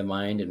me state of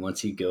mind. And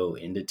once you go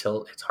into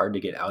tilt, it's hard to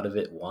get out of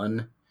it.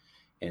 One,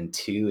 and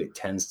two, it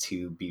tends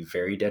to be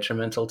very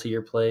detrimental to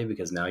your play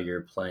because now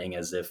you're playing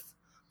as if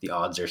the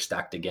odds are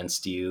stacked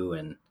against you,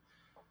 and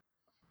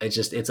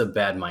it's a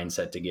bad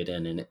mindset to get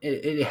in, and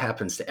it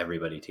happens to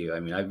everybody too. I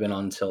mean, I've been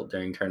on tilt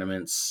during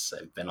tournaments,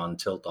 I've been on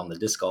tilt on the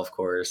disc golf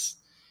course.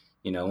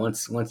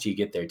 Once you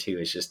get there too,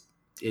 it's just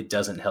it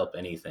doesn't help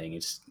anything.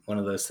 It's one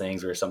of those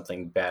things where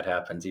something bad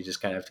happens, you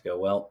just kind of have to go,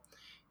 well,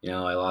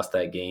 I lost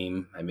that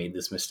game, I made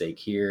this mistake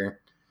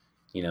here,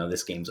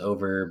 this game's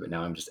over, but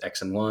now I'm just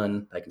X and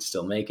one, I can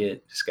still make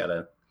it, just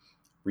gotta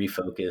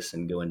refocus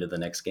and go into the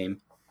next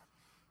game.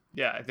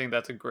 Yeah, I think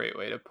that's a great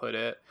way to put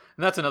it.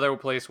 And that's another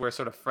place where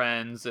sort of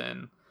friends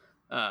and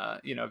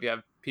If you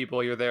have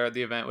people you're there at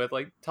the event with,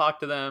 like, talk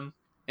to them,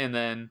 and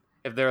then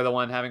if they're the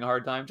one having a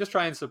hard time, just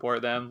try and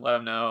support them. Let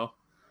them know,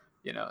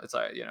 it's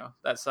like,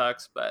 that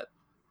sucks, but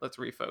let's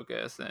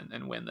refocus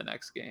and win the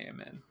next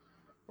game. And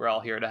we're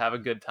all here to have a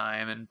good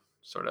time and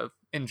sort of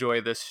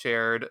enjoy this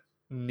shared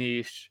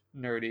niche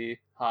nerdy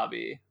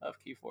hobby of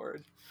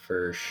Keyforge.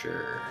 For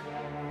sure.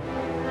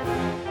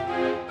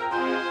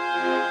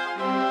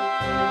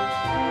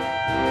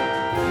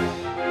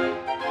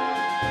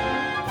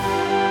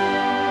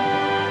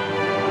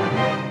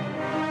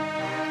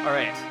 All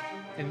right.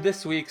 In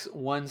this week's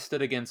One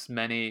Stood Against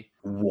Many.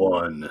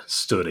 One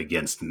stood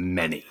against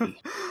many.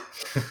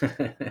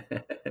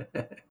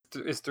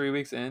 Is 3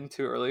 weeks in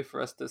too early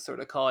for us to sort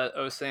of call it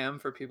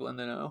OSAM for people in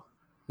the know?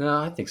 No,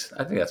 I think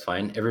that's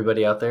fine.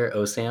 Everybody out there,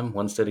 OSAM,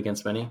 one stood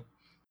against many.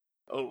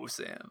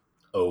 OSAM.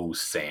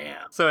 OSAM.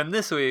 So in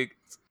this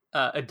week's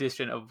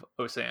edition of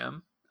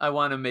OSAM, I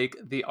want to make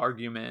the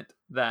argument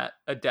that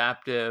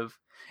adaptive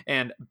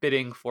and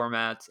bidding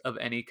formats of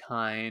any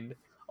kind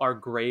are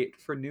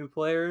great for new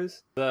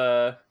players.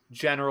 The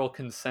general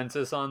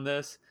consensus on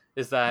this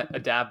is that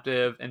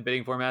adaptive and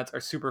bidding formats are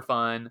super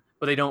fun,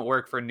 but they don't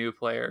work for new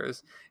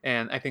players.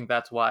 And I think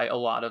that's why a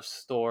lot of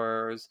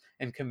stores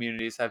and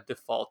communities have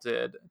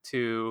defaulted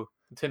to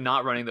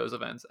not running those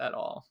events at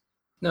all.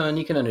 No, and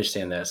you can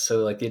understand that.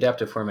 So like the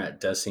adaptive format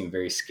does seem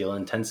very skill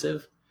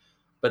intensive,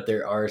 but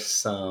there are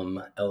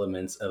some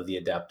elements of the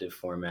adaptive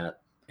format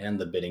and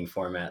the bidding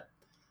format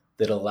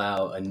that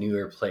allow a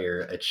newer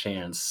player a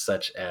chance,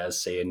 such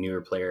as, say, a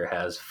newer player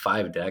has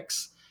 5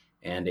 decks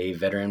and a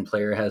veteran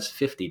player has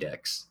 50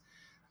 decks.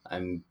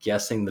 I'm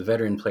guessing the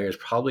veteran player is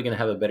probably going to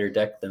have a better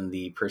deck than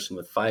the person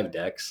with 5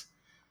 decks,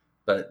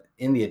 but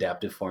in the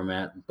adaptive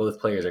format,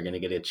 both players are going to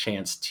get a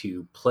chance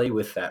to play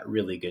with that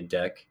really good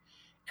deck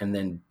and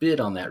then bid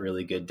on that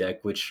really good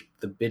deck, which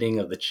the bidding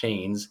of the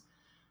chains,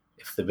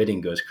 if the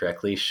bidding goes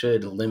correctly,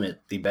 should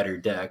limit the better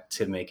deck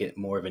to make it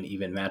more of an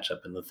even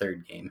matchup in the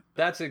third game.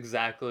 That's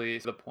exactly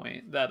the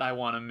point that I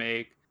want to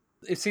make.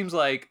 It seems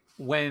like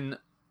when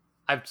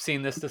I've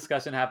seen this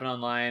discussion happen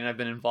online, I've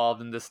been involved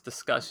in this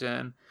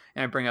discussion,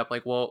 and I bring up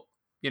like, well,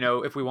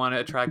 if we want to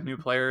attract new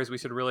players, we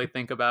should really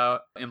think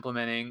about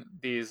implementing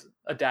these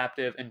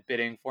adaptive and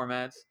bidding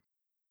formats.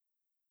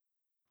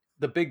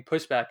 The big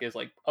pushback is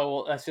like, oh,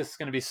 well, that's just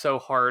going to be so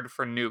hard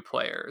for new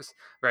players,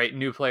 right?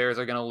 New players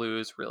are going to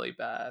lose really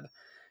bad.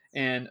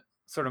 And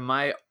sort of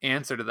my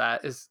answer to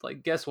that is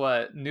like, guess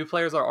what? New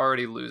players are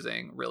already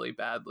losing really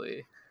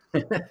badly.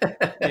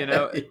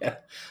 Yeah.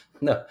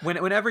 No.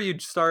 Whenever you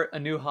start a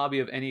new hobby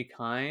of any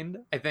kind,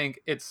 I think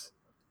it's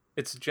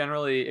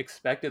generally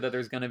expected that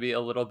there's going to be a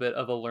little bit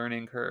of a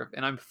learning curve,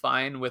 and I'm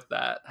fine with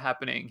that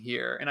happening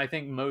here. And I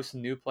think most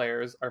new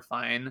players are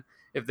fine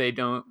if they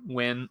don't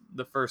win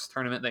the first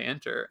tournament they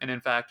enter, and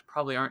in fact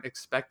probably aren't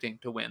expecting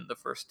to win the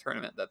first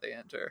tournament that they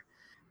enter.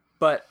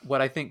 But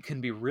what I think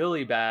can be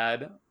really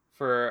bad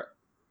for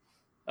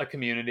a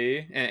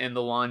community and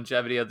the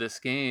longevity of this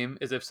game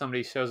is if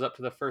somebody shows up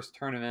to the first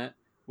tournament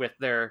with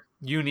their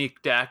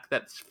unique deck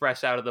that's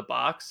fresh out of the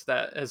box,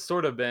 that has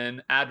sort of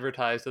been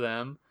advertised to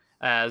them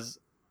as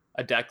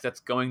a deck that's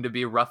going to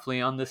be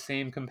roughly on the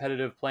same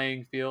competitive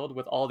playing field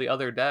with all the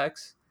other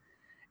decks.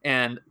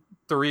 And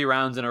 3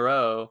 rounds in a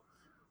row,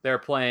 they're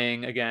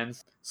playing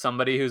against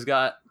somebody who's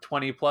got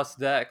 20 plus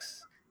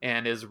decks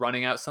and is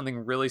running out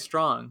something really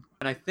strong.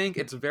 And I think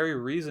it's very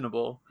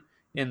reasonable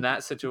in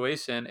that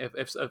situation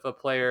if a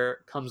player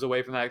comes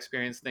away from that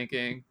experience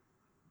thinking,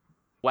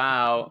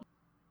 wow,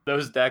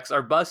 those decks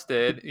are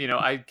busted,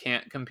 I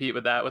can't compete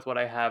with that with what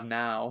I have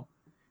now.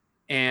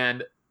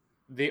 And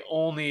the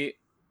only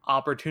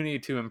opportunity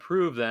to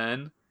improve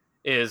then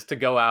is to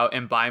go out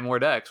and buy more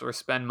decks or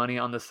spend money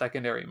on the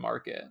secondary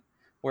market.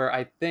 Where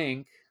I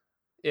think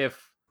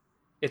if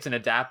it's an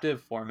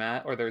adaptive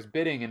format or there's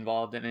bidding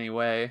involved in any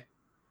way,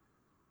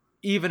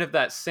 even if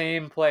that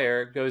same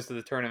player goes to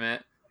the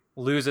tournament,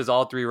 loses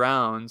all 3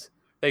 rounds,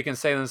 they can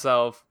say to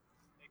themselves,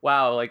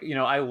 wow,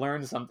 I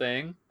learned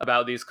something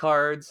about these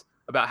cards,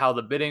 about how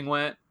the bidding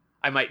went.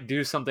 I might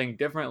do something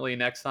differently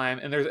next time.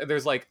 And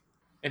there's like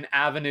an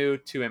avenue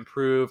to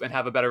improve and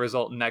have a better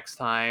result next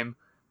time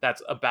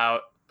that's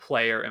about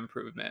player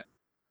improvement.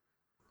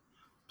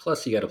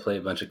 Plus, you got to play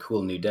a bunch of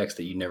cool new decks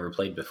that you never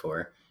played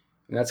before.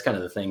 And that's kind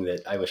of the thing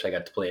that I wish I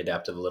got to play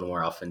adaptive a little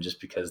more often, just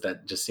because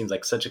that just seems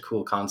like such a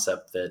cool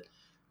concept that,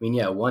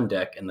 one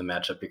deck in the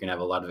matchup you're going to have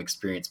a lot of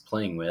experience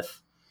playing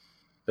with,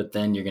 but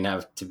then you're going to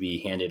have to be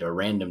handed a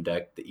random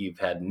deck that you've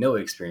had no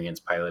experience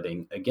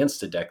piloting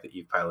against a deck that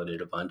you've piloted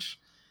a bunch,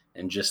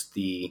 and just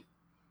the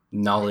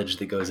knowledge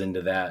that goes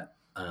into that.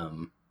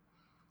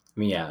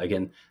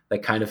 Again,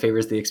 that kind of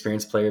favors the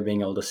experienced player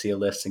being able to see a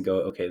list and go,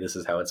 okay, this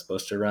is how it's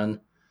supposed to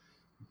run.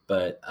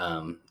 But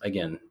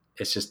again,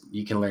 it's just,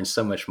 you can learn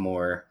so much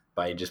more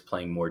by just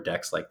playing more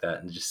decks like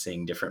that and just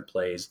seeing different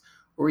plays.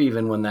 Or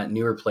even when that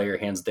newer player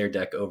hands their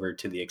deck over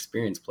to the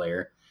experienced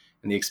player,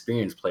 and the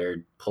experienced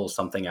player pulls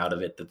something out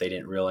of it that they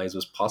didn't realize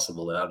was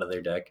possible out of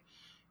their deck,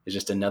 is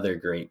just another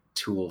great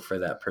tool for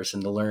that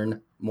person to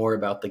learn more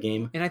about the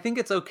game. And I think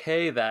it's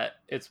okay that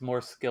it's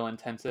more skill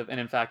intensive, and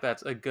in fact,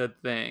 that's a good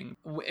thing.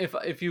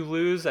 If you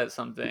lose at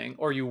something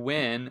or you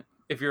win,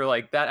 if you're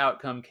like that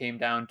outcome came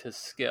down to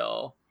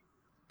skill,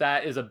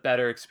 that is a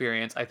better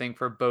experience, I think,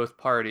 for both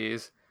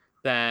parties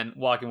than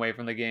walking away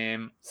from the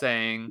game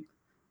saying,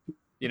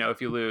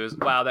 if you lose,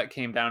 wow, that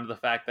came down to the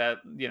fact that,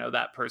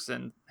 that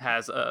person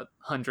has a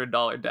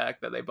 $100 deck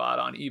that they bought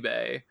on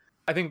eBay.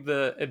 I think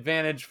the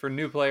advantage for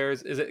new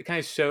players is it kind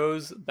of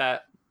shows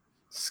that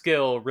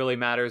skill really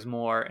matters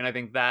more. And I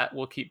think that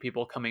will keep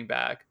people coming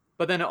back.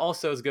 But then it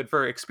also is good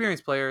for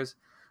experienced players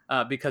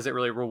because it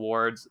really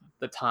rewards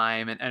the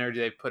time and energy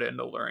they put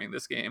into learning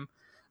this game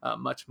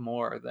much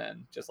more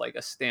than just like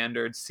a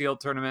standard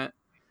sealed tournament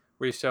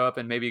where you show up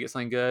and maybe you get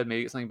something good, maybe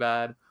you get something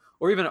bad,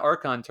 or even an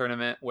Archon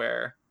tournament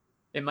where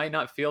it might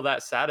not feel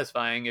that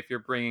satisfying if you're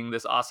bringing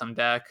this awesome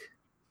deck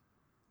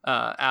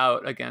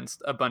out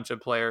against a bunch of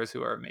players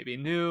who are maybe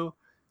new,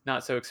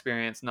 not so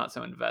experienced, not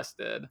so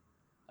invested.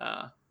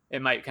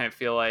 It might kind of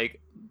feel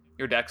like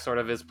your deck sort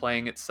of is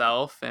playing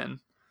itself, and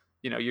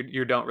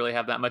you don't really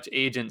have that much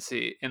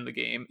agency in the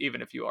game,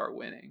 even if you are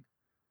winning.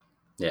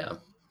 Yeah.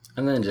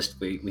 And then just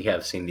we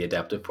have seen the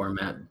adaptive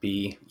format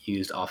be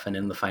used often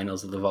in the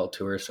finals of the Vault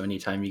Tour. So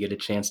anytime you get a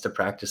chance to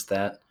practice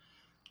that,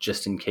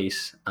 just in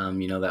case,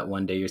 that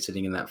one day you're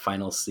sitting in that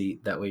final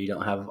seat, that way you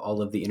don't have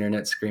all of the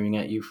internet screaming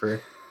at you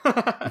for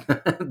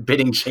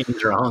bidding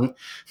change wrong.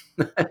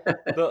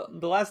 The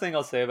last thing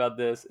I'll say about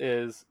this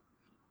is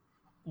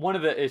one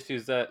of the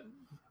issues that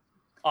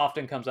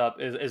often comes up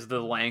is the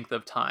length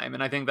of time.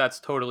 And I think that's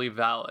totally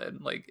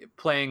valid. Like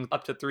playing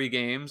up to 3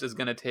 games is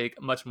going to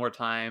take much more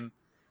time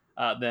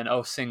than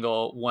a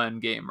single 1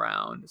 game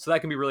round. So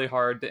that can be really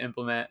hard to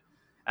implement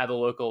at the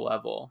local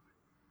level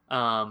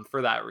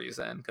for that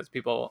reason. Because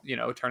people,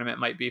 a tournament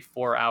might be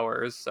 4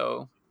 hours.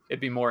 So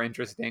it'd be more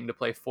interesting to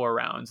play 4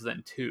 rounds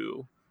than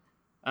 2.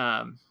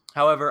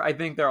 However, I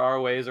think there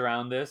are ways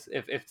around this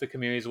if the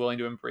community is willing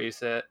to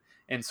embrace it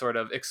and sort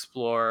of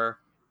explore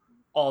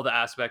all the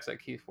aspects that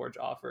Keyforge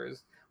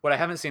offers. What I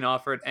haven't seen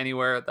offered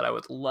anywhere that I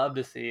would love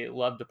to see,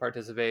 love to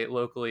participate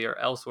locally or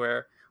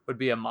elsewhere, would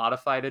be a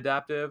modified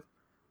adaptive,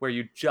 where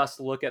you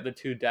just look at the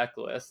 2 deck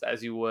lists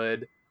as you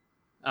would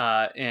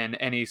in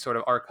any sort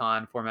of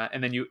Archon format,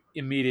 and then you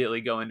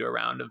immediately go into a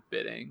round of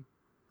bidding.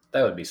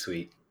 That would be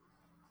sweet.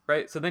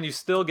 Right? So then you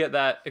still get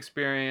that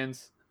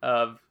experience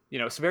of,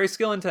 it's very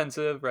skill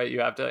intensive, right?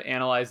 You have to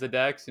analyze the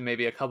decks in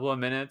maybe a couple of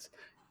minutes,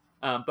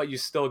 but you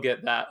still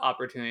get that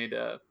opportunity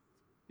to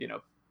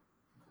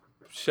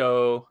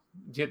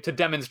to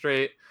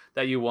demonstrate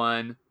that you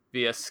won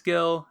via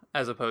skill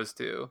as opposed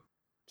to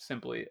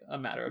simply a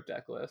matter of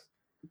deck list.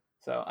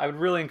 So I would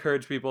really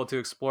encourage people to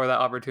explore that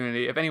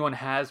opportunity. If anyone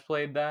has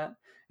played that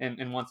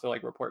and wants to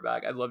report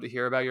back, I'd love to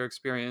hear about your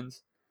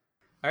experience.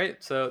 All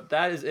right, so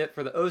that is it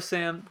for the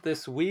OSAM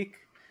this week.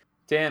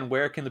 Dan,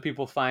 where can the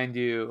people find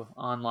you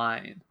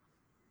online?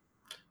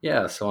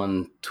 Yeah, so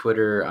on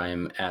Twitter,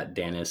 I'm at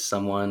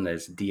DanisSomeone.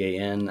 That's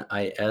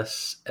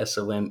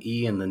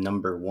DANISSOME and the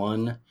number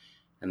 1.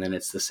 And then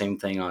it's the same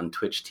thing on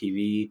Twitch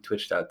TV,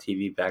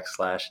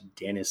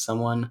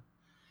 twitch.tv/DanisSomeone.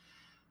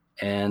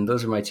 And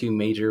those are my 2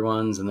 major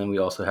ones. And then we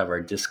also have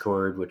our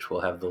Discord, which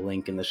will have the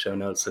link in the show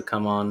notes. So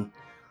come on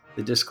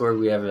the Discord.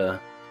 We have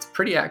it's a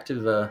pretty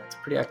active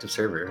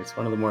server. It's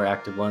one of the more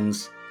active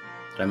ones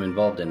that I'm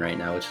involved in right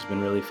now, which has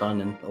been really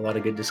fun and a lot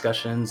of good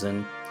discussions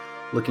and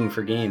looking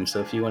for games. So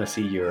if you want to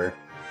see your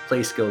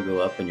play skill go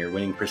up and your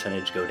winning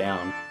percentage go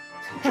down,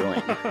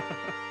 join.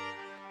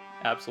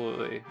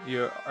 Absolutely.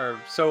 You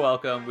are so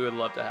welcome. We would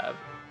love to have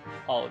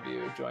all of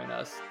you join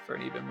us for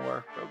an even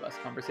more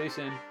robust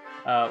conversation.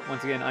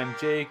 Once again, I'm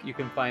Jake. You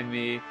can find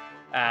me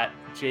at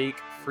Jake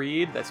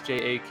Fried. That's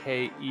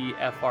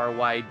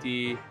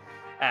JAKEFRYD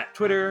at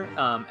Twitter,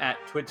 at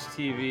Twitch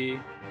TV,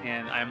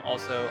 and I'm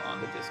also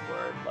on the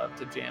Discord. Love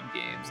to jam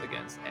games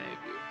against any of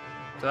you.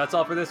 So that's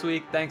all for this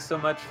week. Thanks so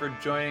much for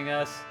joining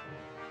us.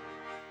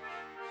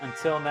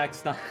 Until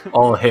next time.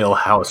 All hail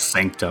House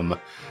Sanctum.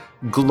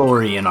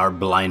 Glory in our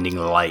blinding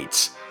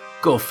lights.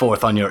 Go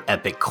forth on your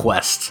epic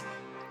quest.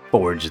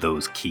 Forge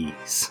those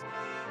keys.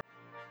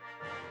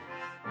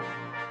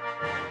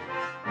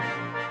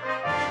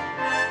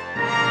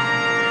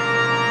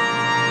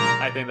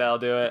 I think that'll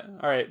do it.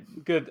 All right,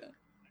 good.